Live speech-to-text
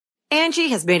Angie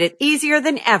has made it easier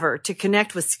than ever to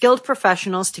connect with skilled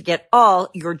professionals to get all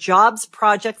your jobs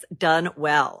projects done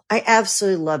well. I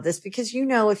absolutely love this because,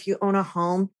 if you own a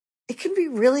home, it can be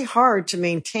really hard to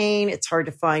maintain. It's hard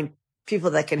to find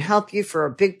people that can help you for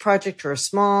a big project or a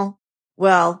small.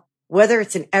 Well, whether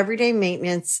it's in everyday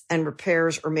maintenance and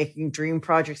repairs or making dream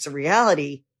projects a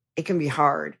reality, it can be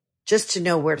hard just to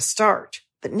know where to start.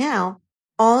 But now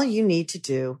all you need to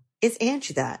do is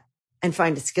Angie that and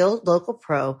find a skilled local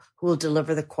pro who will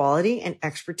deliver the quality and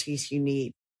expertise you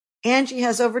need. Angie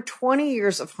has over 20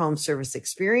 years of home service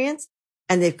experience,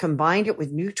 and they've combined it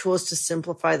with new tools to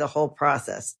simplify the whole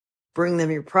process. Bring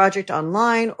them your project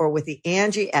online or with the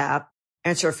Angie app,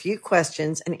 answer a few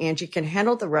questions, and Angie can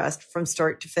handle the rest from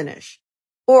start to finish.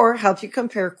 Or help you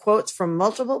compare quotes from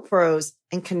multiple pros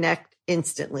and connect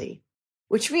instantly,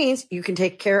 which means you can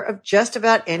take care of just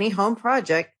about any home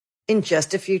project in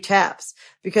just a few taps.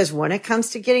 Because when it comes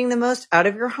to getting the most out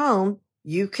of your home,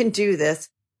 you can do this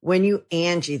when you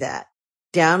Angie that.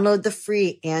 Download the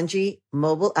free Angie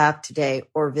mobile app today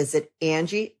or visit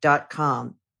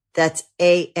Angie.com. That's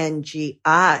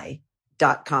ANGI.com.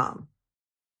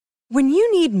 When you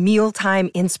need mealtime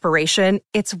inspiration,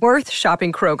 it's worth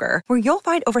shopping Kroger, where you'll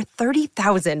find over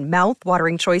 30,000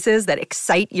 mouth-watering choices that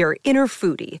excite your inner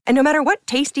foodie. And no matter what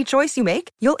tasty choice you make,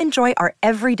 you'll enjoy our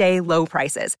everyday low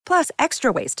prices, plus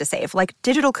extra ways to save, like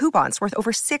digital coupons worth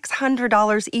over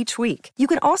 $600 each week. You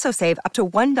can also save up to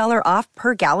 $1 off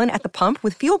per gallon at the pump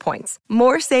with fuel points.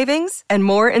 More savings and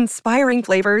more inspiring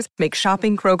flavors make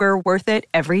shopping Kroger worth it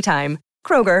every time.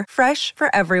 Kroger, fresh for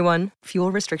everyone.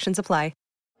 Fuel restrictions apply.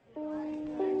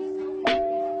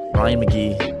 Ryan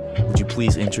McGee, would you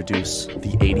please introduce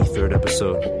the 83rd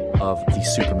episode of the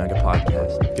Super Mega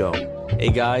Podcast? Go. Hey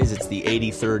guys, it's the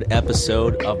 83rd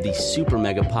episode of the Super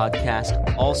Mega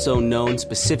Podcast, also known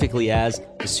specifically as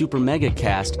the Super Mega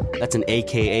Cast. That's an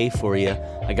AKA for you.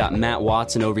 I got Matt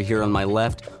Watson over here on my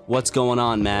left. What's going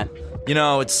on, Matt?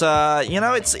 It's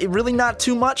really not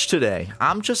too much today.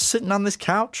 I'm just sitting on this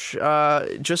couch,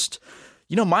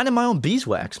 minding my own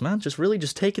beeswax, man.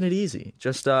 Just taking it easy.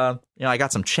 I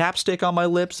got some chapstick on my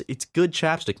lips. It's good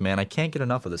chapstick, man. I can't get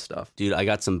enough of this stuff. Dude, I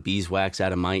got some beeswax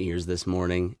out of my ears this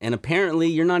morning. And apparently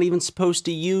you're not even supposed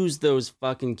to use those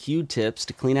fucking Q-tips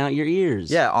to clean out your ears.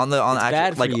 Yeah, on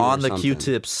the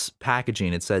Q-tips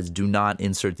packaging, it says, do not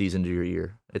insert these into your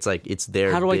ear. It's like, it's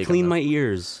there. How do I clean my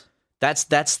ears? That's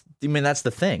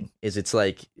the thing, is it's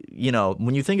like,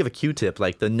 when you think of a Q-tip,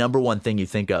 like the number one thing you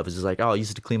think of is just like, oh, I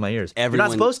use it to clean my ears. You're not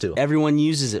supposed to. Everyone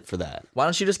uses it for that. Why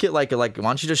don't you just get why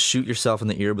don't you just shoot yourself in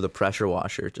the ear with a pressure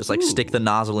washer? Just stick the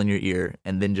nozzle in your ear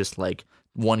and then just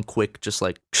one quick,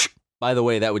 By the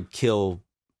way, that would kill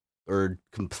or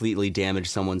completely damage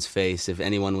someone's face if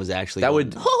anyone was actually I'm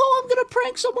going to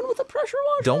prank someone with a pressure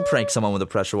washer. Don't prank someone with a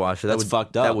pressure washer. That's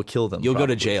fucked up. That would kill them. You'll go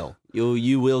to jail.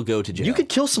 You will go to jail. You could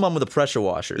kill someone with a pressure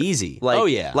washer. Easy. Oh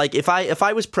yeah. Like if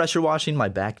I was pressure washing my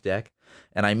back deck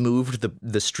and I moved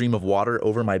the stream of water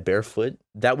over my bare foot,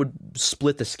 that would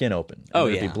split the skin open. Oh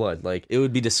yeah. There'd be blood. It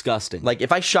would be disgusting.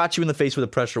 If I shot you in the face with a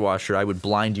pressure washer, I would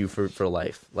blind you for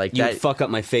life. You'd fuck up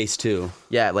my face too.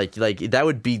 Yeah,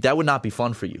 that would not be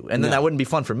fun for you. And then that wouldn't be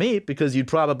fun for me because you'd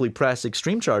probably press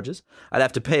extreme charges. I'd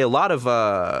have to pay a lot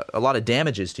of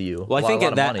damages to you. Well, I think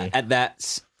at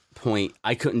that point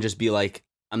I couldn't just be like,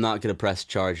 I'm not going to press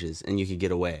charges and you could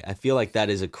get away. I feel like that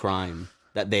is a crime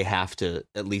that they have to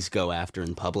at least go after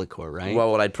in public court, right? Well,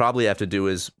 what I'd probably have to do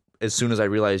is, as soon as I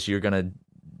realize you're going to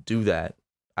do that,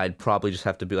 I'd probably just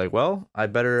have to be like, well, I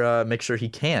better make sure he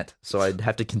can't. So I'd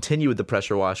have to continue with the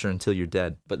pressure washer until you're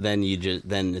dead. But then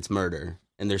then it's murder.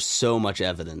 And there's so much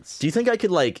evidence. Do you think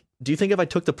if I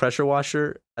took the pressure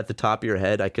washer at the top of your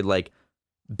head, I could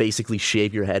basically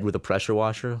shave your head with a pressure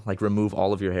washer, remove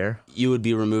all of your hair? You would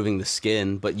be removing the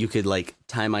skin, but you could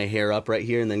tie my hair up right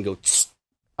here and then go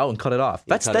oh, and cut it off.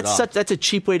 That's a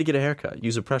cheap way to get a haircut.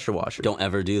 Use a pressure washer. Don't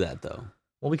ever do that though.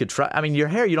 Well, we could try. I mean, your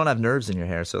hair, you don't have nerves in your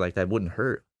hair, so that wouldn't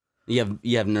hurt.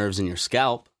 You have nerves in your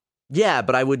scalp. Yeah,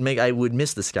 but I would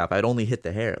miss the scalp. I'd only hit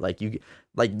the hair.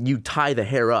 You tie the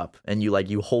hair up and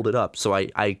you hold it up. So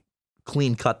I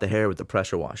clean cut the hair with the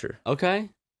pressure washer. Okay.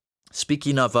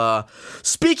 Speaking of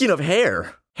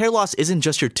hair loss isn't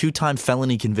just your 2-time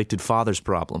felony convicted father's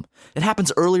problem. It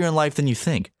happens earlier in life than you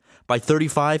think. By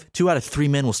 35, 2 out of 3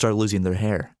 men will start losing their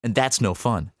hair, and that's no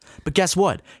fun. But guess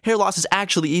what? Hair loss is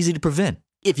actually easy to prevent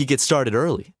if you get started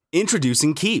early.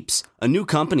 Introducing Keeps, a new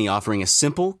company offering a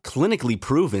simple, clinically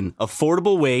proven,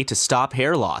 affordable way to stop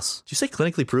hair loss. Did you say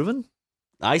clinically proven?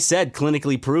 I said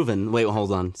clinically proven. Wait,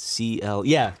 hold on. CL.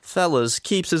 Yeah. Fellas,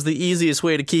 Keeps is the easiest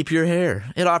way to keep your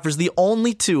hair. It offers the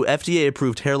only 2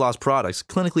 FDA-approved hair loss products,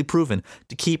 clinically proven,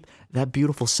 to keep that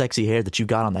beautiful, sexy hair that you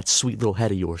got on that sweet little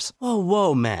head of yours.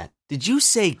 Whoa, Matt. Did you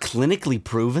say clinically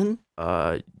proven?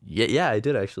 Yeah, I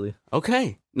did actually.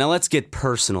 Okay, now let's get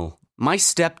personal. My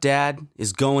stepdad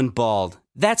is going bald.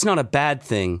 That's not a bad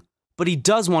thing, but he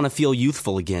does want to feel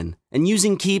youthful again, and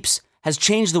using Keeps has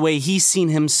changed the way he's seen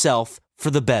himself for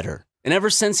the better. And ever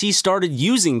since he started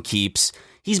using Keeps,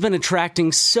 he's been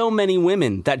attracting so many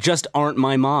women that just aren't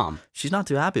my mom. She's not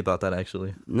too happy about that,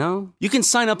 actually. No? You can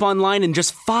sign up online in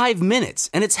just 5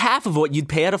 minutes, and it's half of what you'd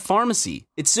pay at a pharmacy.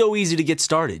 It's so easy to get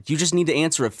started. You just need to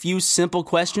answer a few simple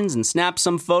questions and snap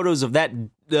some photos of that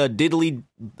diddly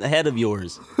head of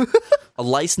yours. A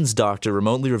licensed doctor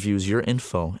remotely reviews your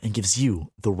info and gives you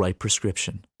the right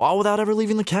prescription, all without ever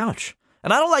leaving the couch.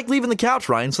 And I don't like leaving the couch,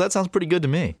 Ryan, so that sounds pretty good to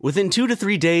me. Within 2 to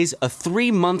 3 days, a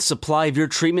 3-month supply of your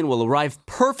treatment will arrive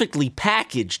perfectly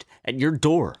packaged at your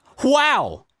door.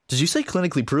 Wow! Did you say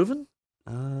clinically proven?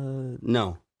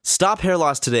 No. Stop hair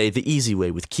loss today the easy way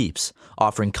with Keeps,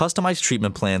 offering customized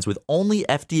treatment plans with only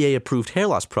FDA-approved hair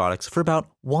loss products for about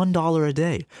 $1 a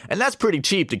day. And that's pretty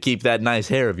cheap to keep that nice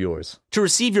hair of yours. To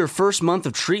receive your first month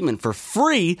of treatment for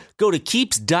free, go to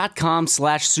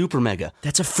keeps.com/supermega.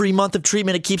 That's a free month of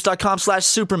treatment at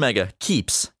keeps.com/supermega.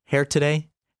 Keeps. Hair today,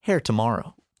 hair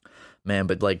tomorrow. Man,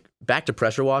 but like back to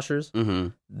pressure washers,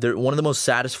 they're one of the most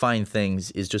satisfying things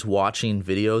is just watching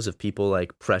videos of people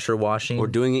like pressure washing. Or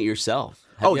doing it yourself.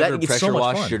 Have you ever it's pressure so much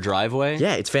washed fun. your driveway?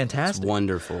 Yeah, it's fantastic. It's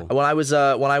wonderful. When I was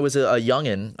a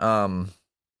youngin', I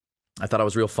thought I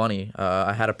was real funny.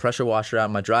 I had a pressure washer out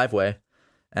in my driveway,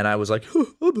 and I was like, I'm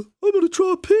gonna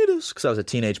draw a penis because I was a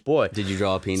teenage boy. Did you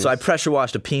draw a penis? So I pressure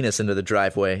washed a penis into the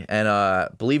driveway, and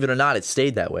believe it or not, it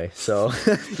stayed that way. So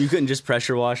you couldn't just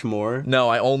pressure wash more? No,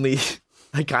 I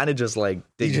kind of just like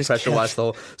did pressure wash the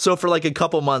whole. So for like a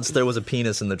couple months, there was a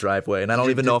penis in the driveway, and I don't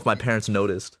even know if my parents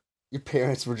noticed. Your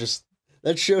parents were just.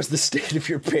 That shows the state of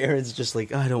your parents. Just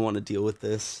like, I don't want to deal with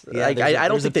this. Yeah, I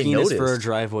don't think they noticed. For a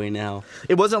driveway now.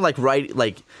 It wasn't like right,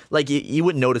 like you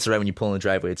wouldn't notice it right when you pull in the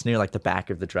driveway. It's near like the back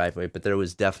of the driveway, but there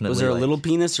was definitely. Was there a little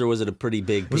penis or was it a pretty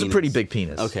big? It was a pretty big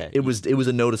penis. Okay, it was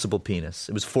a noticeable penis.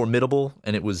 It was formidable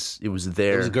and it was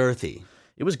there. It was girthy.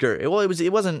 It was girthy. Well,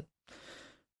 it wasn't.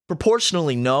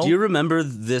 Proportionally, no. Do you remember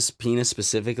this penis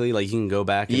specifically? Like you can go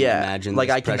back and imagine like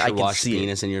this pressure washed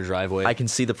penis in your driveway. I can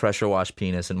see the pressure washed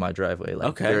penis in my driveway,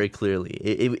 like very clearly.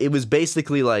 It was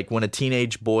basically like when a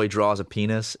teenage boy draws a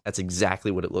penis. That's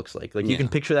exactly what it looks like. Like you can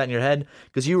picture that in your head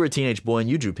because you were a teenage boy and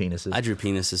you drew penises. I drew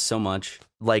penises so much,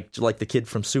 like the kid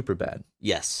from Superbad.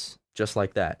 Yes, just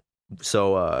like that.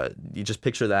 So you just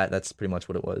picture that. That's pretty much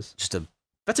what it was.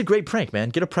 That's a great prank, man.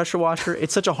 Get a pressure washer.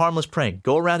 It's such a harmless prank.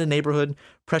 Go around a neighborhood,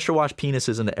 pressure wash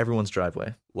penises into everyone's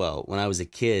driveway. Well, when I was a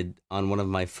kid, on one of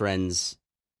my friends'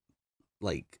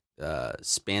 like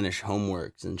Spanish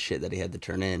homeworks and shit that he had to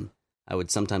turn in, I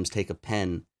would sometimes take a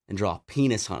pen and draw a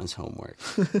penis on his homework.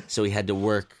 So he had to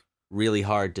work really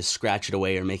hard to scratch it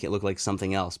away or make it look like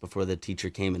something else before the teacher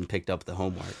came and picked up the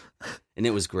homework. And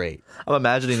it was great. I'm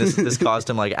imagining this caused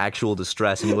him like actual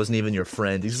distress and he wasn't even your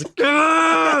friend. He's like,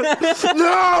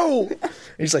 no!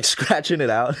 He's like scratching it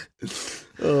out.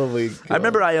 Oh my God. I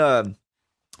remember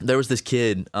there was this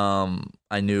kid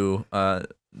I knew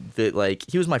that like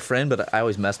he was my friend, but I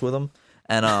always messed with him.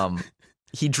 And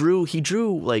he drew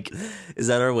like. Is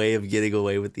that our way of getting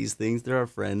away with these things? They're our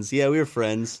friends. Yeah, we were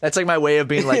friends. That's like my way of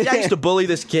being like, yeah, I used to bully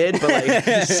this kid, but like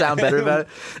just sound better about it.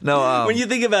 No, when you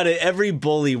think about it, every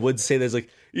bully would say this like,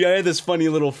 yeah, I had this funny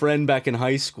little friend back in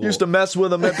high school. Used to mess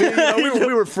with him.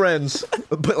 We were friends.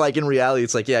 But like in reality,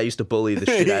 it's like, yeah, I used to bully the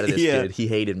shit out of this kid. He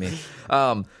hated me.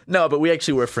 No, but we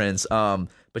actually were friends.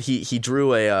 But he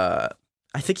drew I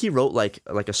think he wrote like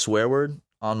a swear word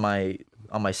on my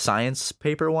science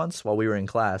paper once while we were in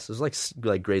class. It was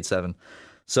like grade 7.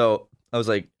 So I was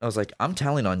like, I'm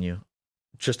telling on you,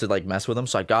 just to like mess with him.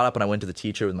 So I got up and I went to the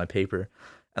teacher with my paper,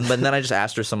 and then I just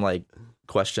asked her some like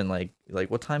question like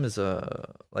what time is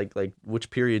like which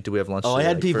period do we have lunch? Oh, today? I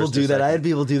had like, people first do or that. second? I had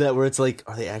people do that where it's like,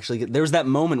 are they actually? There was that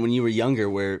moment when you were younger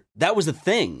where that was the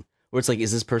thing where it's like,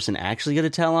 is this person actually going to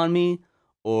tell on me?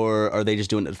 Or are they just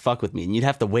doing it to fuck with me? And you'd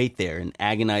have to wait there and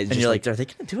agonize. And you're like, are they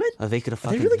going to do it? Are they going to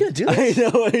fuck? Are they really going to do it?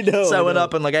 I know. So I went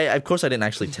up and like, of course I didn't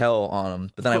actually tell on him,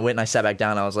 but then I went and I sat back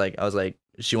down. I was like,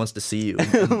 she wants to see you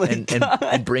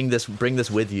and bring this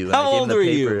with you. And How I gave old him the were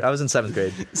paper. you? I was in 7th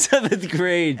grade. 7th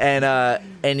grade. And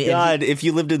God, if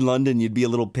you lived in London, you'd be a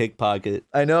little pickpocket.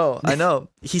 I know.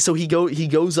 He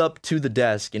goes up to the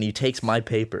desk and he takes my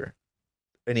paper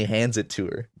and he hands it to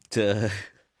her.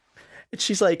 And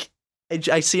she's like,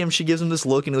 I see him. She gives him this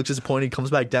look, and he looks disappointed. He comes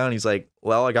back down. He's like,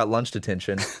 "Well, I got lunch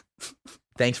detention.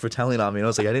 Thanks for telling on me." And I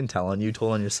was like, "I didn't tell on you. You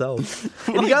told on yourself."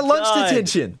 And he got lunch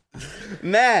detention.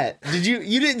 Matt,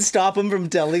 you didn't stop him from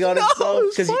telling on himself? No,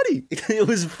 it was funny. It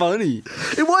was funny.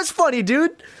 It was funny,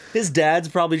 dude. His dad's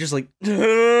probably just like,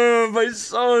 my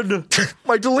son.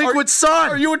 My delinquent son.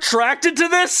 Are you attracted to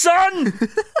this, son?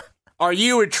 Are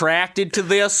you attracted to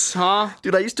this, huh?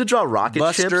 Dude, I used to draw rocket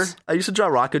Buster? chips. I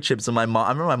And I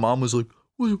remember my mom was like,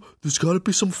 "Well, there's got to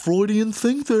be some Freudian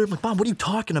thing there." I'm like, "Mom, what are you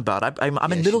talking about? I'm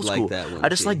in middle she'd like school. that, wouldn't I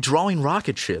just she? like drawing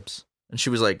rocket ships." And she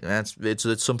was like,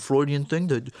 it's some Freudian thing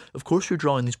that, of course you're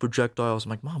drawing these projectiles. I'm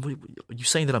like, "Mom, are you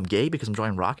saying that I'm gay because I'm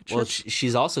drawing rocket ships?" Well,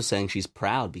 she's also saying she's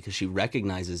proud because she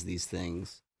recognizes these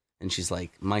things. And she's like,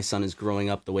 my son is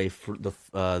growing up the way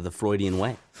the Freudian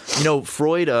way. You know,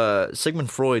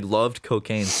 Sigmund Freud loved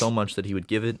cocaine so much that he would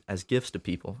give it as gifts to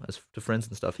people, to friends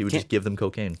and stuff. He would just give them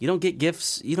cocaine. You don't get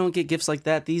gifts. You don't get gifts like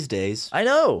that these days. I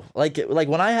know. Like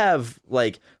when I have,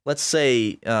 like, let's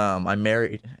say I'm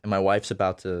married and my wife's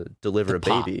about to deliver a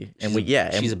baby, and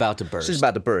she's about to burst. She's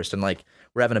about to burst, and like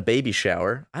we're having a baby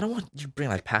shower. I don't want you to bring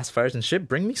like pacifiers and shit.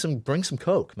 Bring some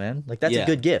coke, man. Like that's a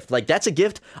good gift. Like that's a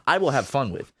gift I will have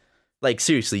fun with. Like,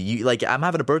 seriously, I'm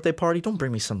having a birthday party. Don't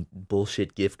bring me some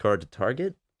bullshit gift card to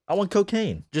Target. I want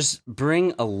cocaine. Just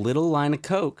bring a little line of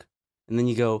Coke, and then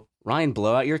you go, Ryan,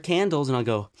 blow out your candles, and I'll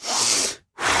go,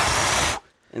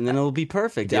 and then it'll be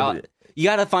perfect. You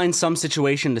got to find some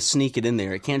situation to sneak it in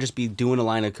there. It can't just be doing a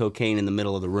line of cocaine in the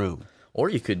middle of the room. Or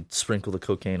you could sprinkle the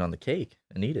cocaine on the cake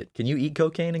and eat it. Can you eat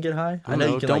cocaine and get high? I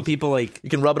know you can. Don't people like...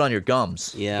 You can rub it on your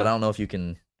gums. Yeah. But I don't know if you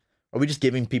can... Are we just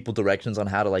giving people directions on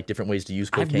how to, like, different ways to use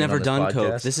cocaine? I've never done podcast?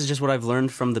 coke. This is just what I've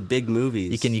learned from the big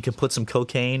movies. You can put some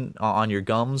cocaine on your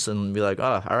gums and be like,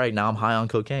 "Oh, all right, now I'm high on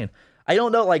cocaine." I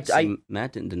don't know, like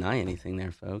Matt didn't deny anything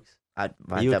there, folks. Are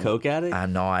you you a coke addict?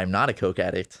 No, I'm not a coke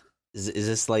addict. Is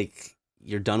this like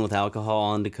you're done with alcohol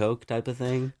onto coke type of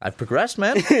thing? I've progressed,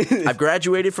 man. I've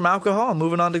graduated from alcohol. I'm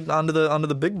moving onto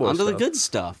the big boy onto stuff. the good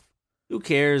stuff. Who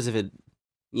cares if it,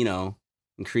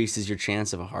 increases your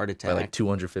chance of a heart attack by like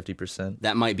 250%.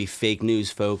 That might be fake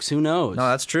news, folks. Who knows? No,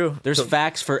 that's true. There's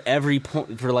facts for every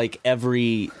point, for like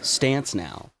every stance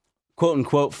now, quote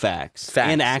unquote facts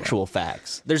and actual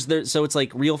facts. So it's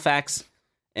like real facts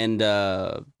and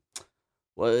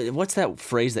what's that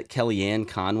phrase that Kellyanne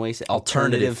Conway said?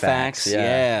 Alternative facts.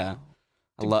 Yeah.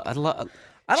 I love.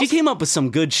 She came up with some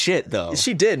good shit, though.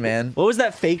 She did, man. What was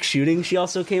that fake shooting she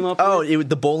also came up with?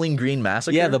 The Bowling Green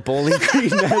Massacre? Yeah, the Bowling Green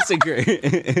Massacre.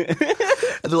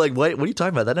 And they're like, what are you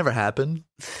talking about? That never happened.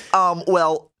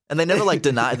 Well, and they never like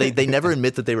deny, they never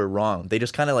admit that they were wrong. They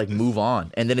just kind of like move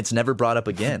on, and then it's never brought up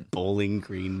again. Bowling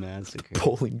Green Massacre.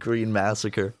 Bowling Green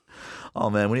Massacre. Oh,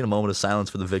 man, we need a moment of silence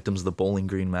for the victims of the Bowling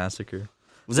Green Massacre.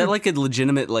 Was that like a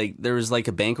legitimate, like, there was like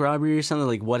a bank robbery or something?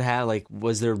 Like,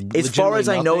 was there as far as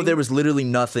nothing? I know, there was literally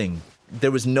nothing.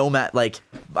 There was no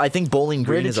I think Bowling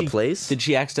Green is a place. Did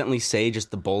she accidentally say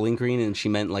just the Bowling Green and she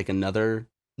meant like another?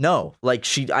 No, like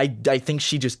I think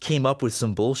she just came up with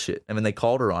some bullshit. I mean, they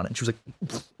called her on it and she was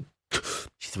like...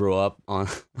 She threw up on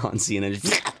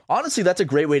CNN. Honestly, that's a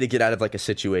great way to get out of like a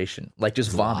situation. Like just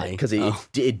vomit, because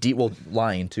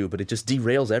lying too, but it just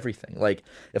derails everything. Like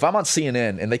if I'm on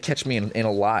CNN and they catch me in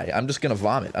a lie, I'm just gonna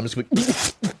vomit. I'm just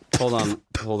gonna...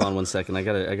 Hold on 1 second.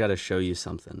 I gotta show you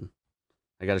something.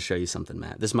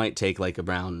 Matt. This might take like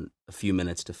around a few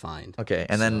minutes to find. Okay,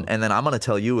 and then I'm gonna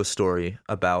tell you a story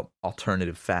about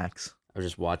alternative facts. I was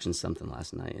just watching something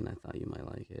last night and I thought you might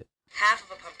like it. Half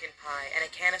of a pumpkin pie and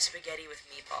a can of spaghetti with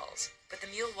meatballs. But the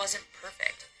meal wasn't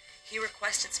perfect. He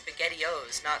requested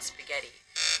SpaghettiOs, not spaghetti.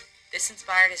 This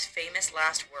inspired his famous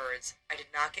last words: "I did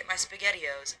not get my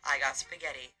SpaghettiOs, I got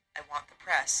spaghetti. I want the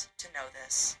press to know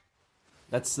this."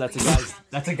 That's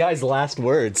a guy's last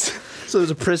words. So there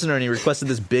was a prisoner and he requested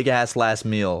this big ass last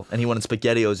meal and he wanted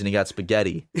SpaghettiOs and he got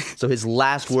spaghetti. So his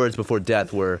last words before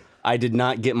death were, "I did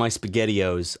not get my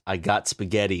SpaghettiOs, I got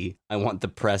spaghetti. I want the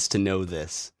press to know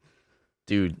this."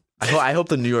 Dude, I hope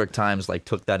the New York Times like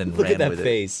took that and Look ran at that with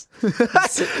face.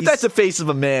 it. That's the face of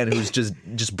a man who's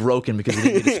just broken because he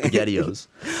didn't get his SpaghettiOs.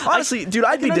 Honestly, dude,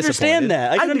 I'd be disappointed.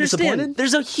 I can I'd be understand that.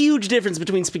 There's a huge difference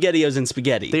between SpaghettiOs and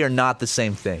spaghetti. They are not the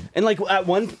same thing. And like at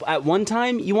one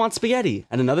time you want spaghetti,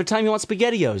 and another time you want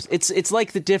SpaghettiOs. It's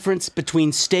like the difference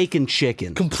between steak and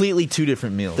chicken. Completely two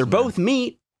different meals. They're both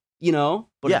meat,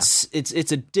 but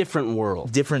it's a different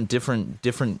world.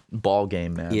 Different ball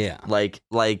game, man. Yeah. Like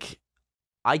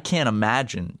I can't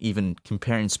imagine even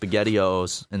comparing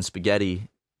SpaghettiOs and spaghetti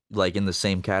like in the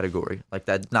same category. Like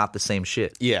that's not the same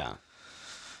shit. Yeah.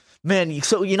 Man,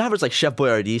 so how there's like Chef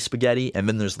Boyardee spaghetti and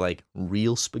then there's like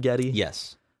real spaghetti?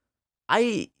 Yes.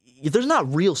 there's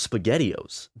not real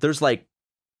SpaghettiOs. There's like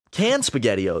canned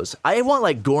SpaghettiOs. I want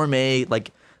like gourmet,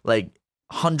 like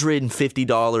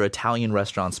 $150 Italian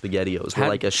restaurant SpaghettiOs where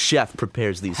like a chef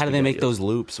prepares these. How do they make those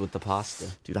loops with the pasta?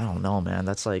 Dude, I don't know, man.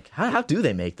 That's like, how do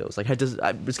they make those? Like, there's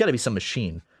got to be some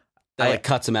machine that like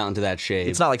cuts them out into that shape.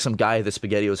 It's not like some guy at the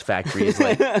SpaghettiOs factory is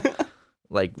like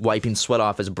like wiping sweat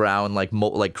off his brow and like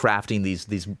crafting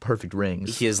these perfect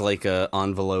rings. He has like a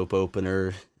envelope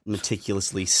opener,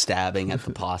 meticulously stabbing at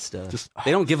the pasta.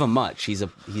 They don't give him much. He's a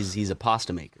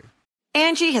pasta maker.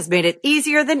 Angie has made it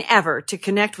easier than ever to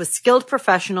connect with skilled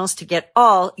professionals to get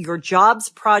all your jobs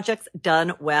projects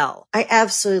done well. I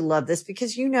absolutely love this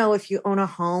because, you know, if you own a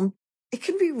home, it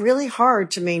can be really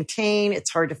hard to maintain.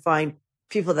 It's hard to find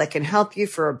people that can help you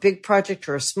for a big project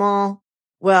or a small.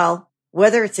 Well,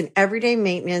 whether it's in everyday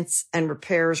maintenance and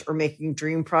repairs or making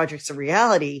dream projects a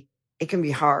reality, it can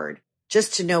be hard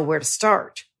just to know where to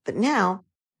start. But now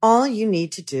all you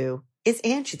need to do is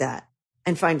Angie that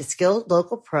and find a skilled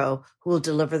local pro who will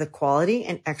deliver the quality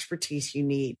and expertise you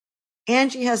need.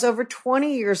 Angie has over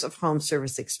 20 years of home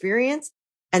service experience,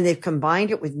 and they've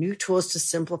combined it with new tools to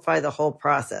simplify the whole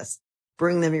process.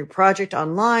 Bring them your project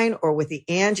online or with the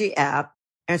Angie app,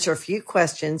 answer a few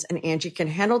questions, and Angie can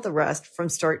handle the rest from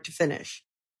start to finish.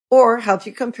 Or help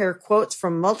you compare quotes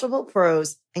from multiple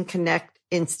pros and connect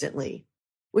instantly,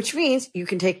 which means you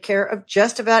can take care of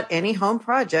just about any home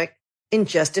project in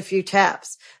just a few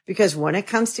taps. Because when it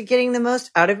comes to getting the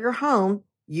most out of your home,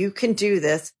 you can do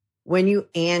this when you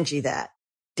Angie that.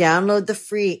 Download the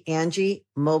free Angie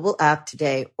mobile app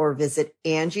today or visit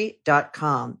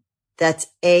Angie.com. That's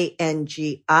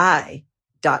ANGI.com.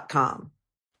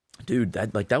 Dude,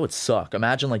 that would suck.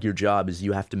 Imagine like your job is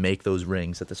you have to make those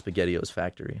rings at the SpaghettiOs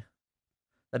factory.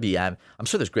 That'd be, I'm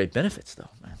sure there's great benefits though,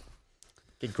 man.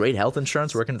 Get great health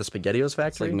insurance working at the SpaghettiOs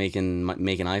factory. It's like making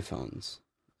iPhones.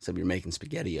 Except you're making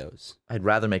SpaghettiOs. I'd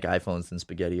rather make iPhones than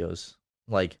SpaghettiOs.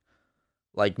 Like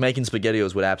making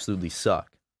SpaghettiOs would absolutely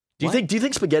suck. Do you think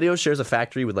SpaghettiOs shares a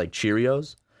factory with like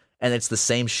Cheerios? And it's the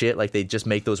same shit. Like they just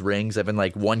make those rings. I've been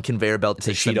like one conveyor belt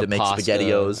takes them to make pasta,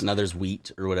 SpaghettiOs. And there's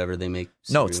wheat or whatever they make.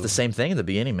 No, it's the same thing in the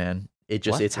beginning, man.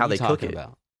 It's how they cook it.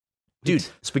 About? Dude,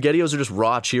 SpaghettiOs are just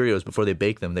raw Cheerios before they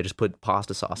bake them. They just put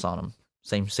pasta sauce on them.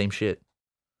 Same shit.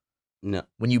 No.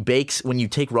 When you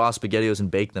take raw SpaghettiOs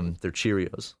and bake them, they're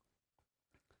Cheerios.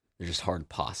 They're just hard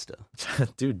pasta.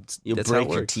 Dude, you'll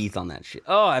break your teeth on that shit.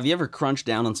 Oh, have you ever crunched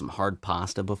down on some hard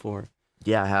pasta before?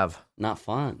 Yeah, I have. Not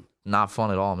fun. Not fun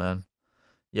at all, man.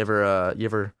 You ever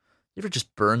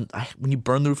just burn when you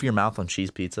burn the roof of your mouth on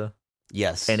cheese pizza?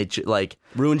 Yes. And it like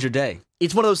ruins your day.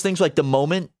 It's one of those things like the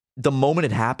moment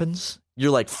it happens,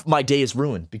 you're like, my day is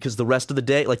ruined because the rest of the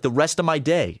day, like the rest of my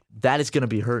day, that is going to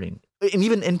be hurting. And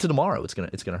even into tomorrow, it's going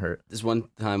to hurt. This one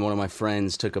time, one of my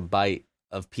friends took a bite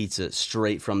of pizza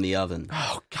straight from the oven.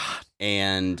 Oh, God.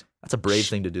 And that's a brave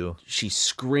thing to do. She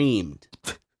screamed.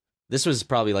 This was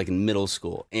probably like in middle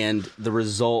school. And the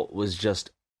result was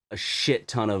just a shit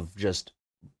ton of just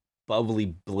bubbly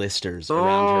blisters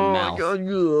around her mouth. God.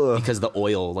 Because the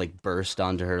oil like burst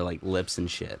onto her like lips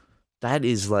and shit. That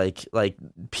is like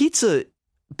pizza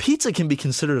can be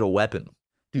considered a weapon.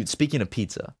 Dude, speaking of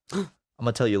pizza, I'm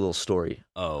going to tell you a little story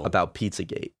about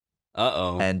Pizzagate.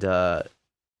 Uh-oh. And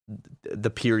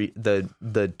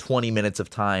the 20 minutes of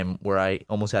time where I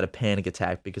almost had a panic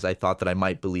attack because I thought that I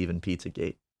might believe in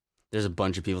Pizzagate. There's a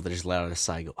bunch of people that just let out a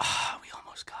sigh and go, we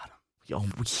almost got him.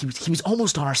 He was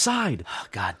almost on our side. Oh,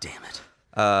 God damn it.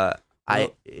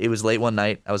 It was late one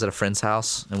night. I was at a friend's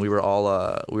house, and we were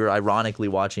ironically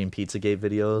watching Pizzagate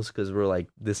videos because we were like,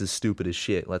 "This is stupid as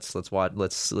shit. Let's watch.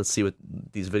 Let's see what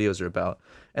these videos are about."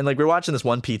 And like we're watching this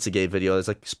one Pizzagate video. It's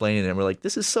like explaining it, and we're like,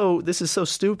 "This is so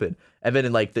stupid." And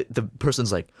then like the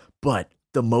person's like, "But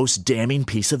the most damning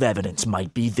piece of evidence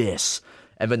might be this."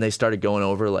 And then they started going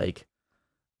over like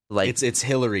it's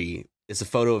Hillary. It's a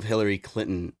photo of Hillary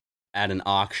Clinton at an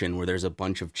auction where there's a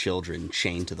bunch of children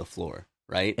chained to the floor.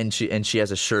 Right, and she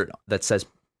has a shirt that says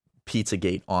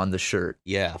Pizzagate on the shirt.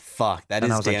 Yeah, fuck, that and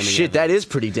is I was damning. Like, shit, that is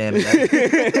pretty damning.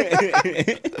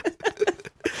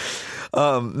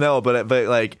 No, but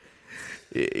like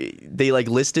they like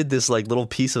listed this like little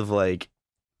piece of like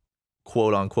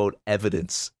quote unquote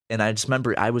evidence, and I just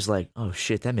remember I was like, oh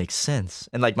shit, that makes sense.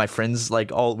 And like my friends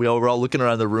like we were all looking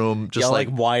around the room, just like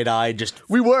wide eyed, just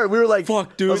we were like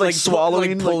fuck, dude, I was like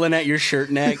swallowing, like pulling at your shirt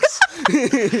necks,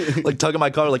 like tugging my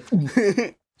collar, like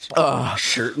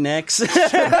shirt necks,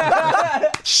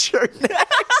 shirt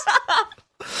necks.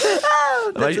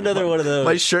 That's another one of those.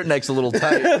 My shirt neck's a little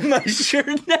tight. My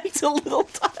shirt neck's a little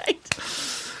tight.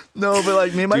 No, but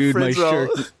like me and my Dude, friends are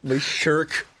all... my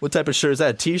shirk. What type of shirt? Is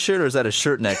that a t-shirt or is that a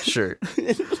shirt neck shirt?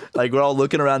 Like we're all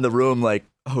looking around the room like,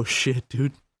 oh shit,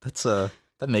 dude, that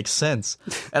makes sense.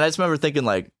 And I just remember thinking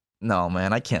like, no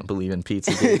man, I can't believe in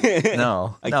Pizzagate.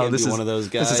 No, I no, can't this be is one of those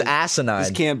guys. This is asinine.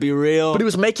 This can't be real. But it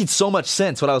was making so much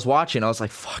sense what I was watching. I was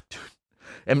like, fuck, dude.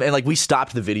 And like we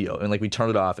stopped the video and like we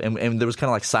turned it off and there was kind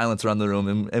of like silence around the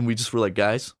room and we just were like,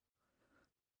 guys,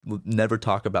 we'll never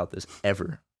talk about this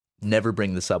ever. Never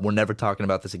bring this up. We're never talking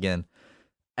about this again.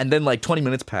 And then like 20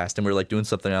 minutes passed and we were like doing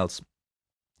something else.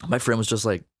 My friend was just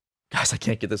like, guys, I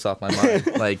can't get this off my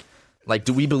mind. like,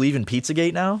 do we believe in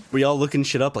Pizzagate now? Were y'all looking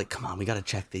shit up? Like, come on, we gotta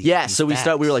check these. Yeah, these so we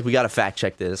facts. were like, we gotta fact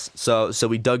check this. So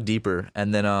we dug deeper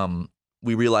and then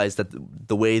we realized that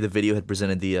the way the video had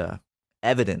presented the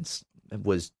evidence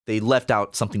was they left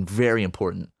out something very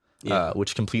important,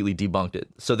 which completely debunked it.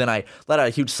 So then I let out a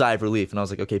huge sigh of relief and I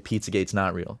was like, okay, Pizzagate's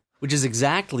not real. Which is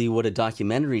exactly what a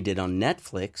documentary did on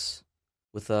Netflix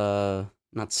with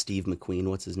not Steve McQueen,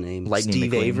 what's his name? Lightning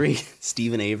Steve McQueen. Avery.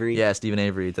 Stephen Avery. Yeah, Stephen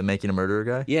Avery, the Making a Murderer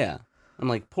guy. Yeah. I'm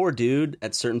like, poor dude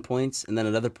at certain points, and then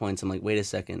at other points I'm like, wait a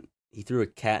second. He threw a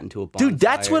cat into a bonfire. Dude,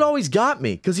 that's what always got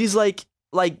me. Because he's like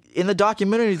in the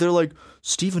documentary, they're like,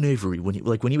 Stephen Avery,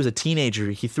 when he was a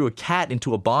teenager, he threw a cat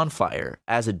into a bonfire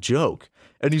as a joke.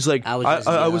 And he's like, I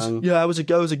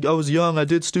was young, I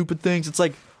did stupid things. It's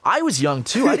like, I was young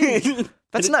too. I didn't,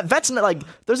 that's not like,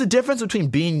 there's a difference between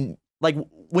being, like,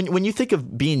 when you think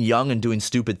of being young and doing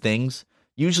stupid things,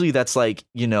 usually that's like,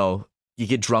 you know, you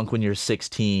get drunk when you're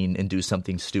 16 and do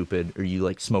something stupid, or you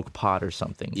like smoke pot or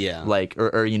something. Yeah. Like,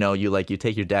 or you know, you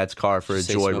take your dad's car for a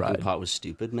joyride. Smoking pot was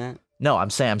stupid, Matt? No,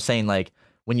 I'm saying like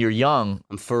when you're young.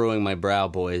 I'm furrowing my brow,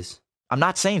 boys. I'm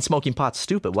not saying smoking pot's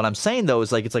stupid. What I'm saying though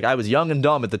is like it's like I was young and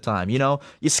dumb at the time. You know,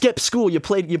 you skipped school, you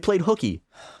played hooky.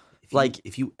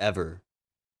 If you ever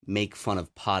make fun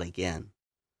of pot again,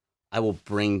 I will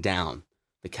bring down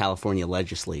the California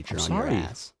legislature on your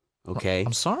ass. Okay?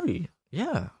 I'm sorry.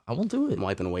 Yeah, I won't do it. I'm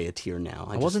wiping away a tear now.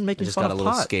 I wasn't making I just fun got of a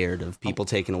little pot. scared of people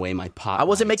taking away my pot I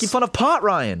wasn't rights. making fun of pot,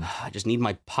 Ryan. I just need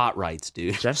my pot rights,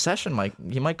 dude. Jeff Sessions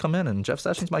might come in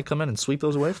and sweep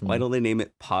those away from me. Why don't they name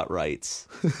it pot rights?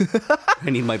 I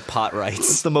need my pot rights.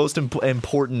 It's the most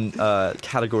important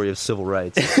category of civil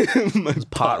rights. My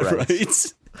pot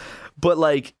rights. But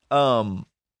like,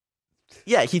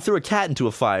 yeah, he threw a cat into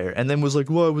a fire and then was like,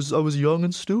 "Well, I was young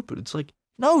and stupid." It's like,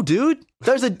 no, dude.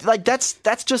 There's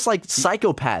that's just like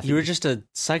psychopath. You were just a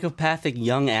psychopathic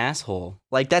young asshole.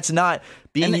 Like that's not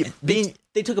being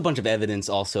They took a bunch of evidence.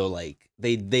 Also, like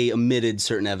they omitted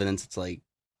certain evidence. It's like,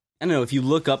 I don't know, if you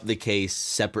look up the case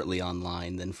separately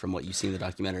online, then from what you see in the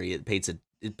documentary, it paints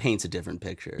a different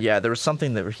picture. Yeah, there was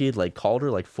something that he had like called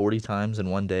her like 40 times in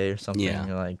one day or something. Yeah,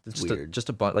 you're like, it's weird. just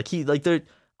a bunch. Like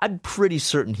I'm pretty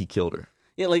certain he killed her.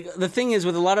 Yeah, like the thing is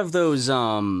with a lot of those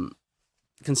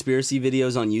conspiracy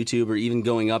videos on YouTube, or even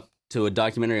going up to a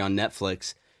documentary on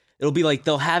Netflix, it'll be like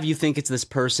they'll have you think it's this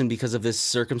person because of this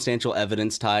circumstantial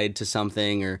evidence tied to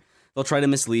something, or they'll try to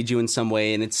mislead you in some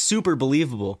way, and it's super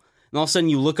believable. And all of a sudden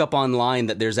you look up online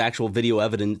that there's actual video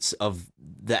evidence of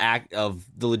the act of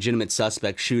the legitimate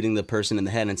suspect shooting the person in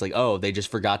the head, and it's like, oh, they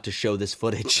just forgot to show this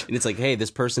footage. And it's like, hey,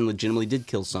 this person legitimately did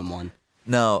kill someone.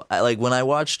 No, like when I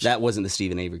watched That wasn't the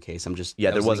Stephen Avery case.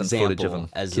 there wasn't footage of him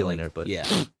killing her, but yeah.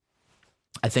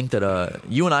 I think that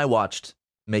you and I watched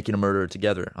Making a Murderer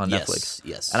together on Netflix.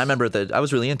 Yes. And I remember that I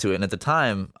was really into it. And at the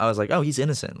time, I was like, oh, he's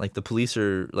innocent. Like, the police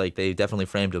are, like, they definitely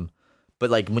framed him.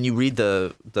 But, like, when you read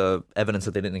the evidence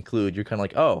that they didn't include, you're kind of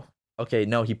like, oh, okay,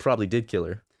 no, he probably did kill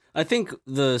her. I think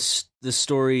the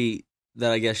story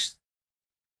that I guess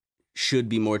should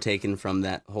be more taken from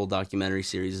that whole documentary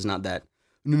series is not that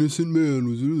an innocent man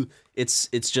was...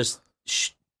 It's just...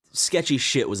 sketchy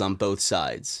shit was on both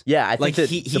sides. Yeah, I think like that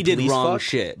he the did police wrong fucked.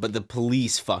 shit, but the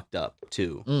police fucked up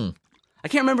too. Mm. I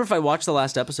can't remember if I watched the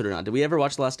last episode or not. Did we ever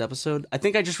watch the last episode? I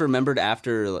think I just remembered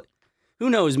after. Like, who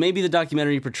knows? Maybe the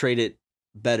documentary portrayed it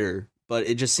better, but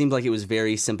it just seemed like it was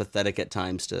very sympathetic at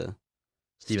times to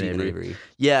Stephen Avery.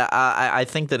 Yeah, I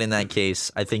think that in that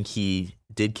case, I think he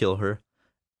did kill her.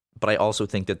 But I also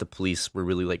think that the police were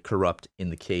really like corrupt in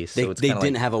the case. They So it's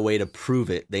didn't have a way to prove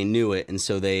it. They knew it, and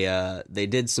so they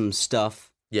did some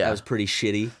stuff that was pretty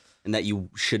shitty, and that you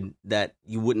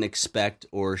wouldn't expect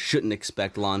or shouldn't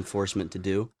expect law enforcement to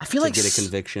do. I feel to like get a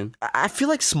conviction. I feel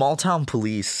like small town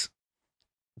police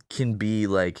can be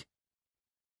like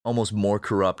almost more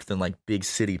corrupt than like big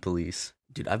city police.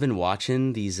 Dude, I've been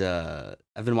watching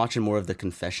more of the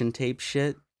confession tape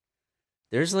shit.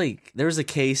 There was a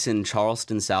case in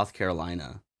Charleston, South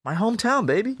Carolina. My hometown,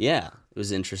 baby. Yeah, it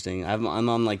was interesting. I'm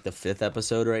on like the 5th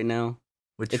episode right now.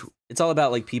 Which It's all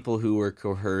about like people who were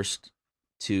coerced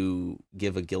to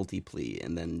give a guilty plea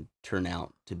and then turn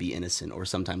out to be innocent, or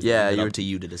sometimes Yeah, leave it you're- up to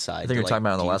you to decide. I think you're talking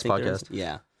about on the do you last think there's- podcast.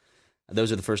 Yeah.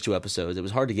 Those are the first 2 episodes. It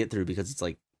was hard to get through because it's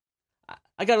like,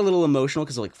 I got a little emotional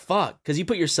because like, fuck, because you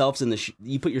put yourself in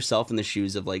the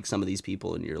shoes of like some of these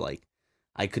people, and you're like,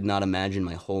 I could not imagine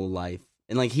my whole life.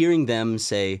 And like hearing them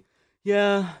say,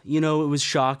 yeah, you know, it was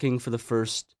shocking for the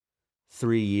first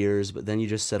 3 years, but then you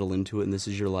just settle into it and this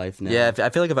is your life now. Yeah, I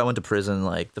feel like if I went to prison,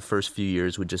 like the first few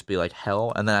years would just be like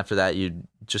hell, and then after that you'd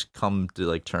just come to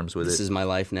like terms with This it. is my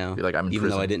life now. Be like, I'm in Even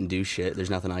though prison. I didn't do shit, there's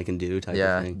nothing I can do type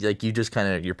Yeah, of thing. like you just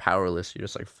kind of, you're powerless. You're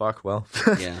just like, fuck, well,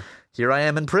 Yeah. here I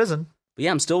am in prison. But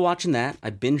yeah, I'm still watching that. I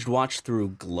binge watched through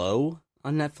Glow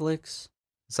on Netflix.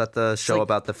 Is that the show like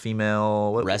about the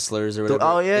female Wrestlers or whatever.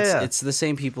 Oh, yeah, yeah. It's the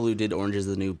same people who did Orange is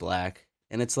the New Black.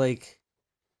 And it's like,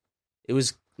 it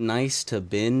was nice to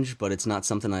binge, but it's not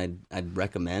something I'd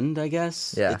recommend, I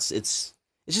guess. Yeah. It's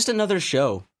just another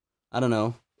show. I don't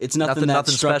know. It's nothing that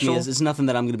nothing struck special? me as, it's nothing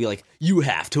that I'm going to be like, you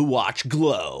have to watch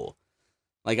Glow.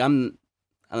 Like I don't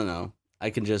know.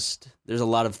 There's a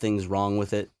lot of things wrong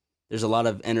with it. There's a lot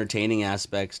of entertaining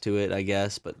aspects to it, I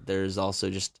guess, but there's also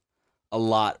just a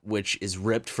lot which is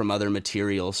ripped from other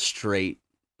material straight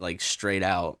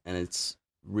out, and it's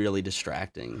really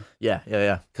distracting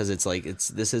Yeah. because it's like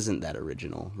this isn't that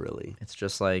original, really. It's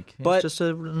just like, But- it's just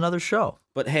another show.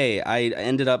 But hey, I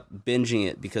ended up binging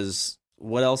it because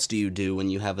what else do you do when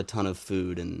you have a ton of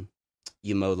food and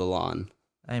you mow the lawn?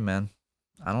 Hey, man,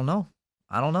 I don't know.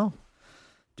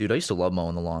 Dude, I used to love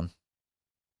mowing the lawn.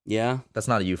 Yeah. That's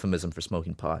not a euphemism for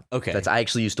smoking pot. Okay. I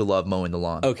actually used to love mowing the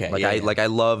lawn. Okay, Like yeah, I yeah. I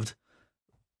loved,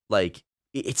 like,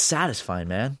 it's satisfying,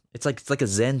 man. It's like a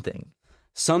Zen thing.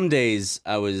 Some days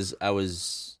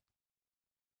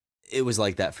it was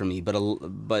like that for me, but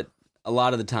a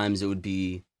lot of the times it would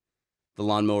be the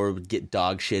lawnmower would get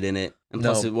dog shit in it, and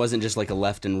plus No. it wasn't just like a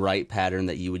left and right pattern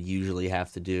that you would usually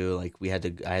have to do. Like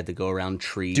I had to go around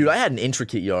trees. Dude, I had an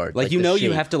intricate yard. like you the know you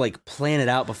shape. have to like plan it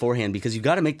out beforehand because you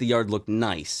got to make the yard look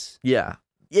nice. Yeah.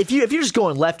 If you're just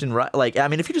going left and right, like, I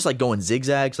mean, if you're just like going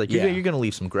zigzags, like Yeah. you're gonna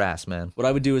leave some grass, man. What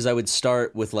I would do is I would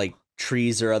start with like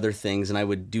trees or other things, and I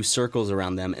would do circles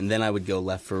around them, and then I would go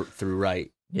left through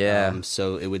right. Yeah.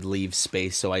 So it would leave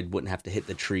space so I wouldn't have to hit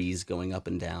the trees going up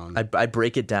and down. I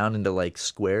break it down into like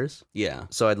squares. Yeah.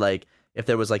 So I'd like, if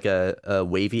there was like a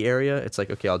wavy area, it's like,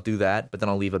 okay, I'll do that, but then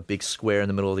I'll leave a big square in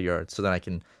the middle of the yard, so then I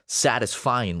can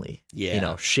satisfyingly,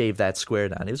 Yeah. shave that square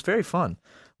down. It was very fun.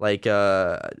 Like,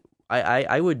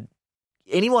 I would,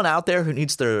 anyone out there who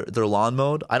needs their lawn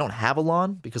mowed, I don't have a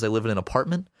lawn because I live in an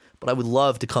apartment, but I would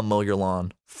love to come mow your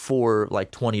lawn for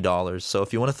like $20. So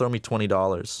if you want to throw me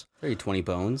 $20, Very 20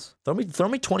 bones. throw me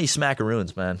 20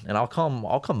 smackaroons, man, and I'll come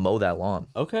mow that lawn.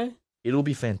 Okay. It'll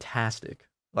be fantastic.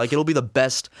 Like, it'll be the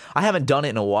best. I haven't done it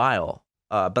in a while,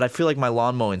 but I feel like my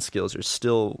lawn mowing skills are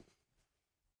still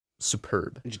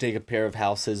superb. Did you take a pair of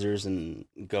house scissors and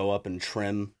go up and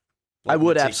trim? I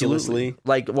would meticulously? absolutely.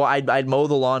 Like, well, I'd mow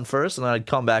the lawn first, and then I'd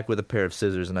come back with a pair of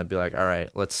scissors, and I'd be like, all right,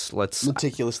 let's.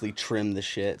 Meticulously trim the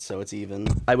shit so it's even.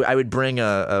 I would bring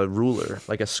a ruler,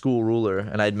 like a school ruler,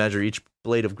 and I'd measure each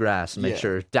blade of grass and make Yeah.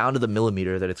 sure down to the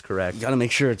millimeter that it's correct. You got to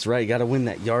make sure it's right. You got to win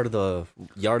that yard of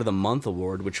the month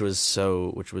award, which was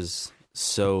so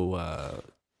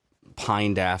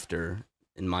pined after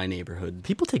in my neighborhood.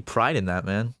 People take pride in that,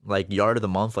 man. Like, yard of the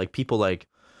month, like people like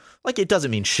it doesn't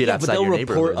mean shit Yeah, but outside they'll your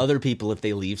report neighborhood. other people if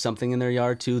they leave something in their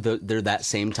yard too. They're that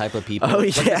same type of people. Oh,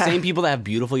 Like, the yeah. same people that have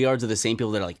beautiful yards are the same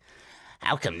people that are like,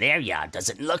 how come their yard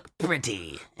doesn't look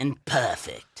pretty and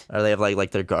perfect? Or they have like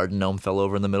their garden gnome fell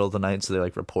over in the middle of the night, so they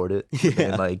like report it.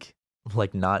 Yeah. And like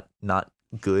not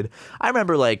good. I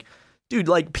remember like, dude,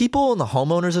 like people in the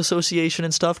homeowners association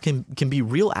and stuff can be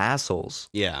real assholes.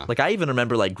 Yeah. Like, I even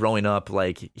remember like growing up,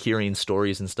 like hearing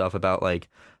stories and stuff about like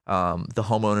the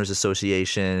homeowners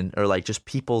association, or like just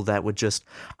people that would just,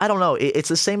 I don't know. It's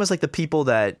the same as like the people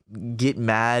that get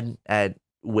mad at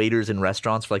waiters in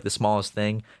restaurants for like the smallest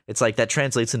thing. It's like that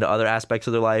translates into other aspects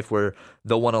of their life where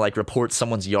they'll want to like report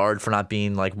someone's yard for not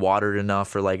being like watered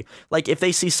enough, or like if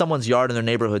they see someone's yard in their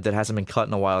neighborhood that hasn't been cut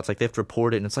in a while, it's like they have to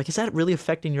report it, and it's like, is that really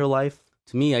affecting your life?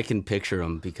 To me, I can picture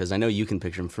them because I know you can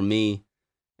picture them. For me,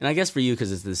 and I guess for you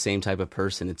because it's the same type of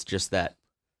person, it's just that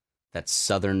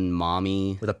southern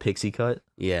mommy. With a pixie cut?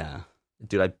 Yeah.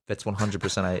 Dude, that's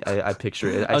 100%. I picture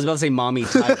it. I was about to say mommy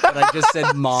type, but I just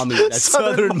said mommy. That's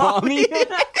southern mommy.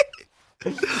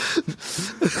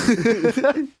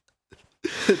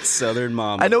 It's southern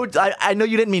mommy. I know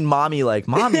you didn't mean mommy like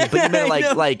mommy, but you meant I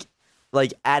know. like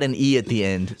like add an E at the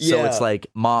end. So Yeah. it's like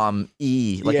mom,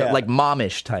 E, like Yeah. like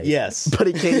momish type. Yes. But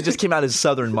it just came out as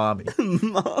Southern Mommy.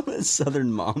 Mom is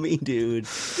Southern Mommy, dude.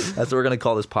 That's what we're going to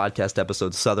call this podcast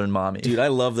episode, Southern Mommy. Dude, I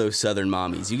love those Southern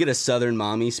mommies. You get a Southern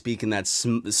mommy speaking that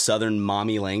Southern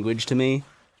mommy language to me.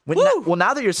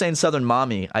 Now that you're saying Southern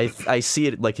Mommy, I see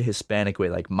it like a Hispanic way,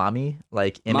 like mommy,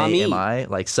 like M-A-M-I,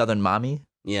 like Southern Mommy.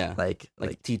 Yeah. Like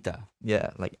tita.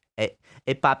 yeah, like hey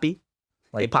papi.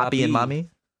 Like Hey, papi and papi. mommy.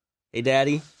 Hey,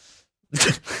 daddy.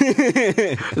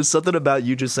 There's something about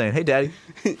you just saying, "Hey, daddy."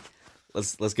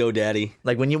 Let's go, daddy.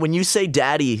 Like when you say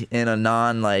 "daddy" in a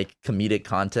non like comedic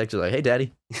context, you're like, "Hey,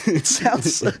 daddy." It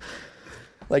sounds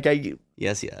like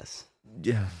Yes.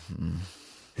 yeah.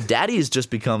 Daddy has just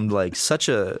become like such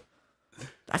a.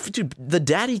 Dude, the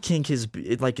daddy kink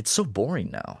it's so boring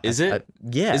now. Is it?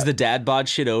 Yeah. Is the dad bod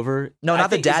shit over? No, I not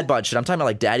the think- dad bod shit. I'm talking about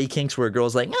like daddy kinks where a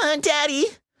girl's like, daddy.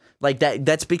 Like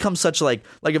that's become such like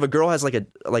if a girl has like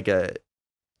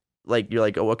you're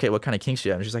like, oh, okay, what kind of kinks do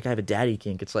you have? And she's like, I have a daddy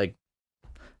kink. It's like,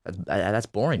 that's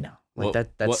boring now. Like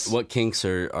that's what kinks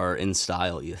are in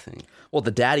style, you think? well, the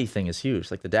daddy thing is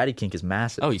huge. Like the daddy kink is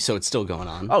massive. Oh, so it's still going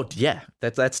on? Oh yeah,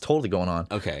 that's totally going on.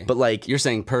 Okay. But like, You're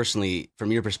saying personally,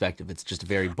 from your perspective, it's just a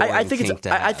very boring I think kink to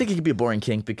have. I think it could be a boring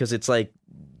kink because it's like,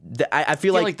 I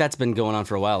feel like like, that's been going on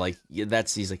for a while. Like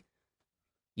he's like,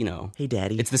 you know, hey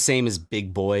daddy. it's the same as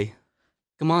big boy.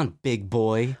 Come on, big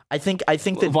boy. I think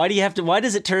that Why do you have to? Why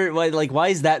does it turn? Why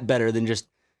is that better than just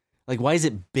like? Why is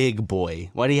it big boy?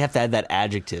 Why do you have to add that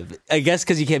adjective? I guess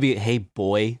because you can't be hey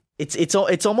boy.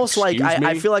 It's almost like Excuse me?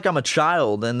 I feel like I'm a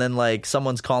child, and then like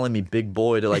someone's calling me big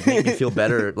boy to like make me feel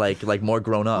better, like more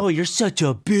grown up. Oh, you're such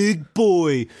a big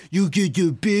boy. You get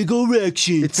your big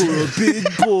erection for a big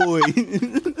boy.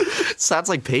 Sounds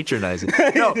like patronizing.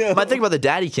 No, my thing about the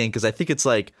daddy kink is I think it's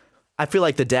like I feel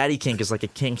like the daddy kink is like a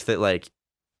kink that like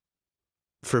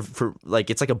for like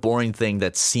it's like a boring thing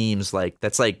that seems like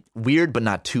that's like weird but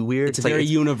not too weird. It's a like, very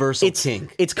universal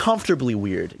kink. It's comfortably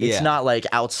weird. It's Yeah. not like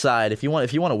outside. If you want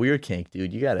a weird kink,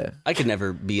 dude, you gotta. I could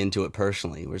never be into it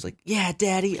personally. Where it's like, yeah,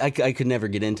 daddy. I could never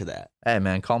get into that. Hey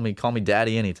man, call me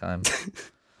daddy anytime.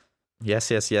 yes,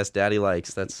 daddy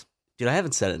likes. That's Dude, I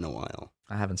haven't said it in a while.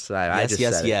 I haven't said. I just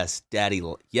yes, said it. yes, daddy.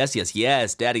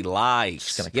 Yes, daddy likes.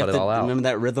 Just gonna You cut have it all out. Remember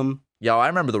that rhythm? Yo, I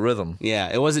remember the rhythm. Yeah,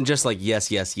 it wasn't just like yes,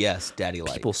 daddy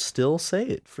likes. People still say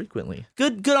it frequently.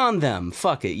 Good on them.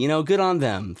 Fuck it. Good on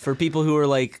them. For people who are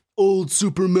like old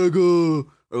super mega or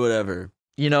whatever.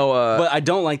 You know, But I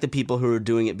don't like the people who are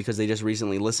doing it because they just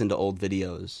recently listened to old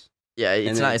videos. yeah,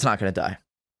 and then- it's not gonna die.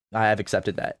 I have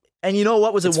accepted that. And you know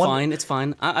what was It's it one? fine. It's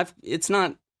fine. It's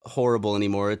not horrible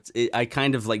anymore. I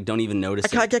kind of like don't even notice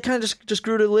it. I kind of just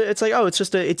grew to. It's like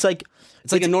it's like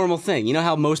It's like a normal thing. You know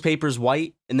how most paper's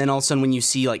white, and then all of a sudden when you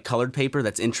see like colored paper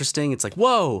that's interesting, it's like,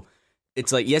 whoa.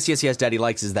 It's like yes, daddy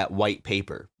likes is that white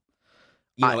paper.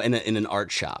 In an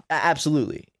art shop.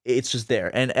 absolutely. It's just there,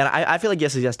 and I feel like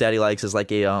yes, daddy likes is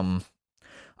like a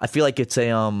I feel like it's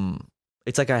a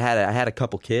it's like I had a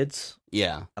couple kids.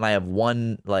 Yeah. And I have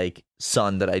one like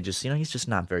son that I just he's just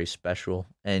not very special,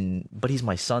 but he's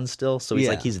my son still, so he's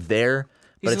Yeah. like he's there.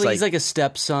 But He's like a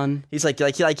stepson. he's like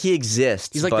he exists.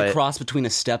 He's like but the cross between a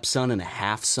stepson and a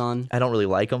half son. I don't really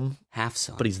like him, Half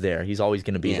son. but he's there. He's always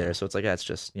going to be Yeah. there. So it's like that's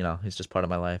just he's just part of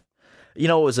my life. It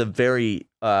was a very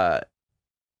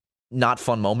not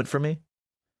fun moment for me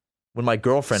when my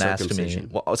girlfriend asked me. Circumcision.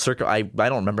 Well, I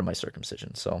don't remember my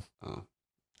circumcision, so Oh.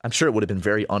 I'm sure it would have been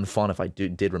very unfun if I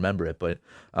did remember it. But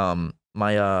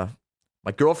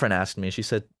my girlfriend asked me. She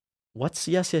said, "What's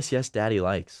yes, daddy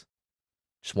likes?"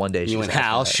 Just one day, she You was went,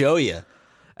 asking I'll that. show you.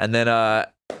 And then,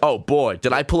 oh boy,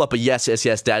 did I pull up a yes,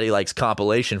 daddy likes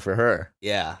compilation for her?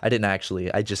 Yeah. I didn't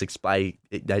actually. I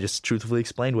just truthfully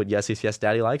explained what yes,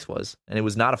 daddy likes was, and it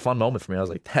was not a fun moment for me. I was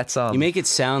like, that's You make it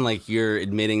sound like you're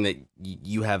admitting that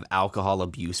you have alcohol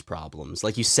abuse problems.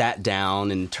 Like you sat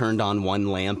down and turned on one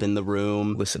lamp in the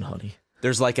room. Listen, honey.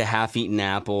 There's like a half-eaten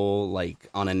apple like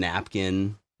on a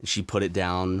napkin. And she put it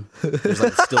down.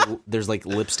 There's like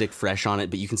lipstick fresh on it,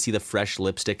 but you can see the fresh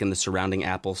lipstick and the surrounding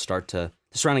apple is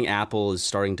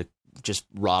starting to just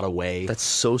rot away. That's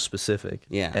so specific.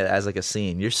 Yeah. As like a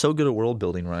scene. You're so good at world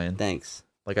building, Ryan. Thanks.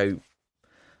 Like I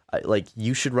like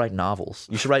you should write novels.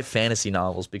 You should write fantasy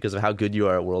novels because of how good you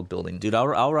are at world building. Dude,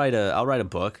 I'll write a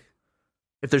book.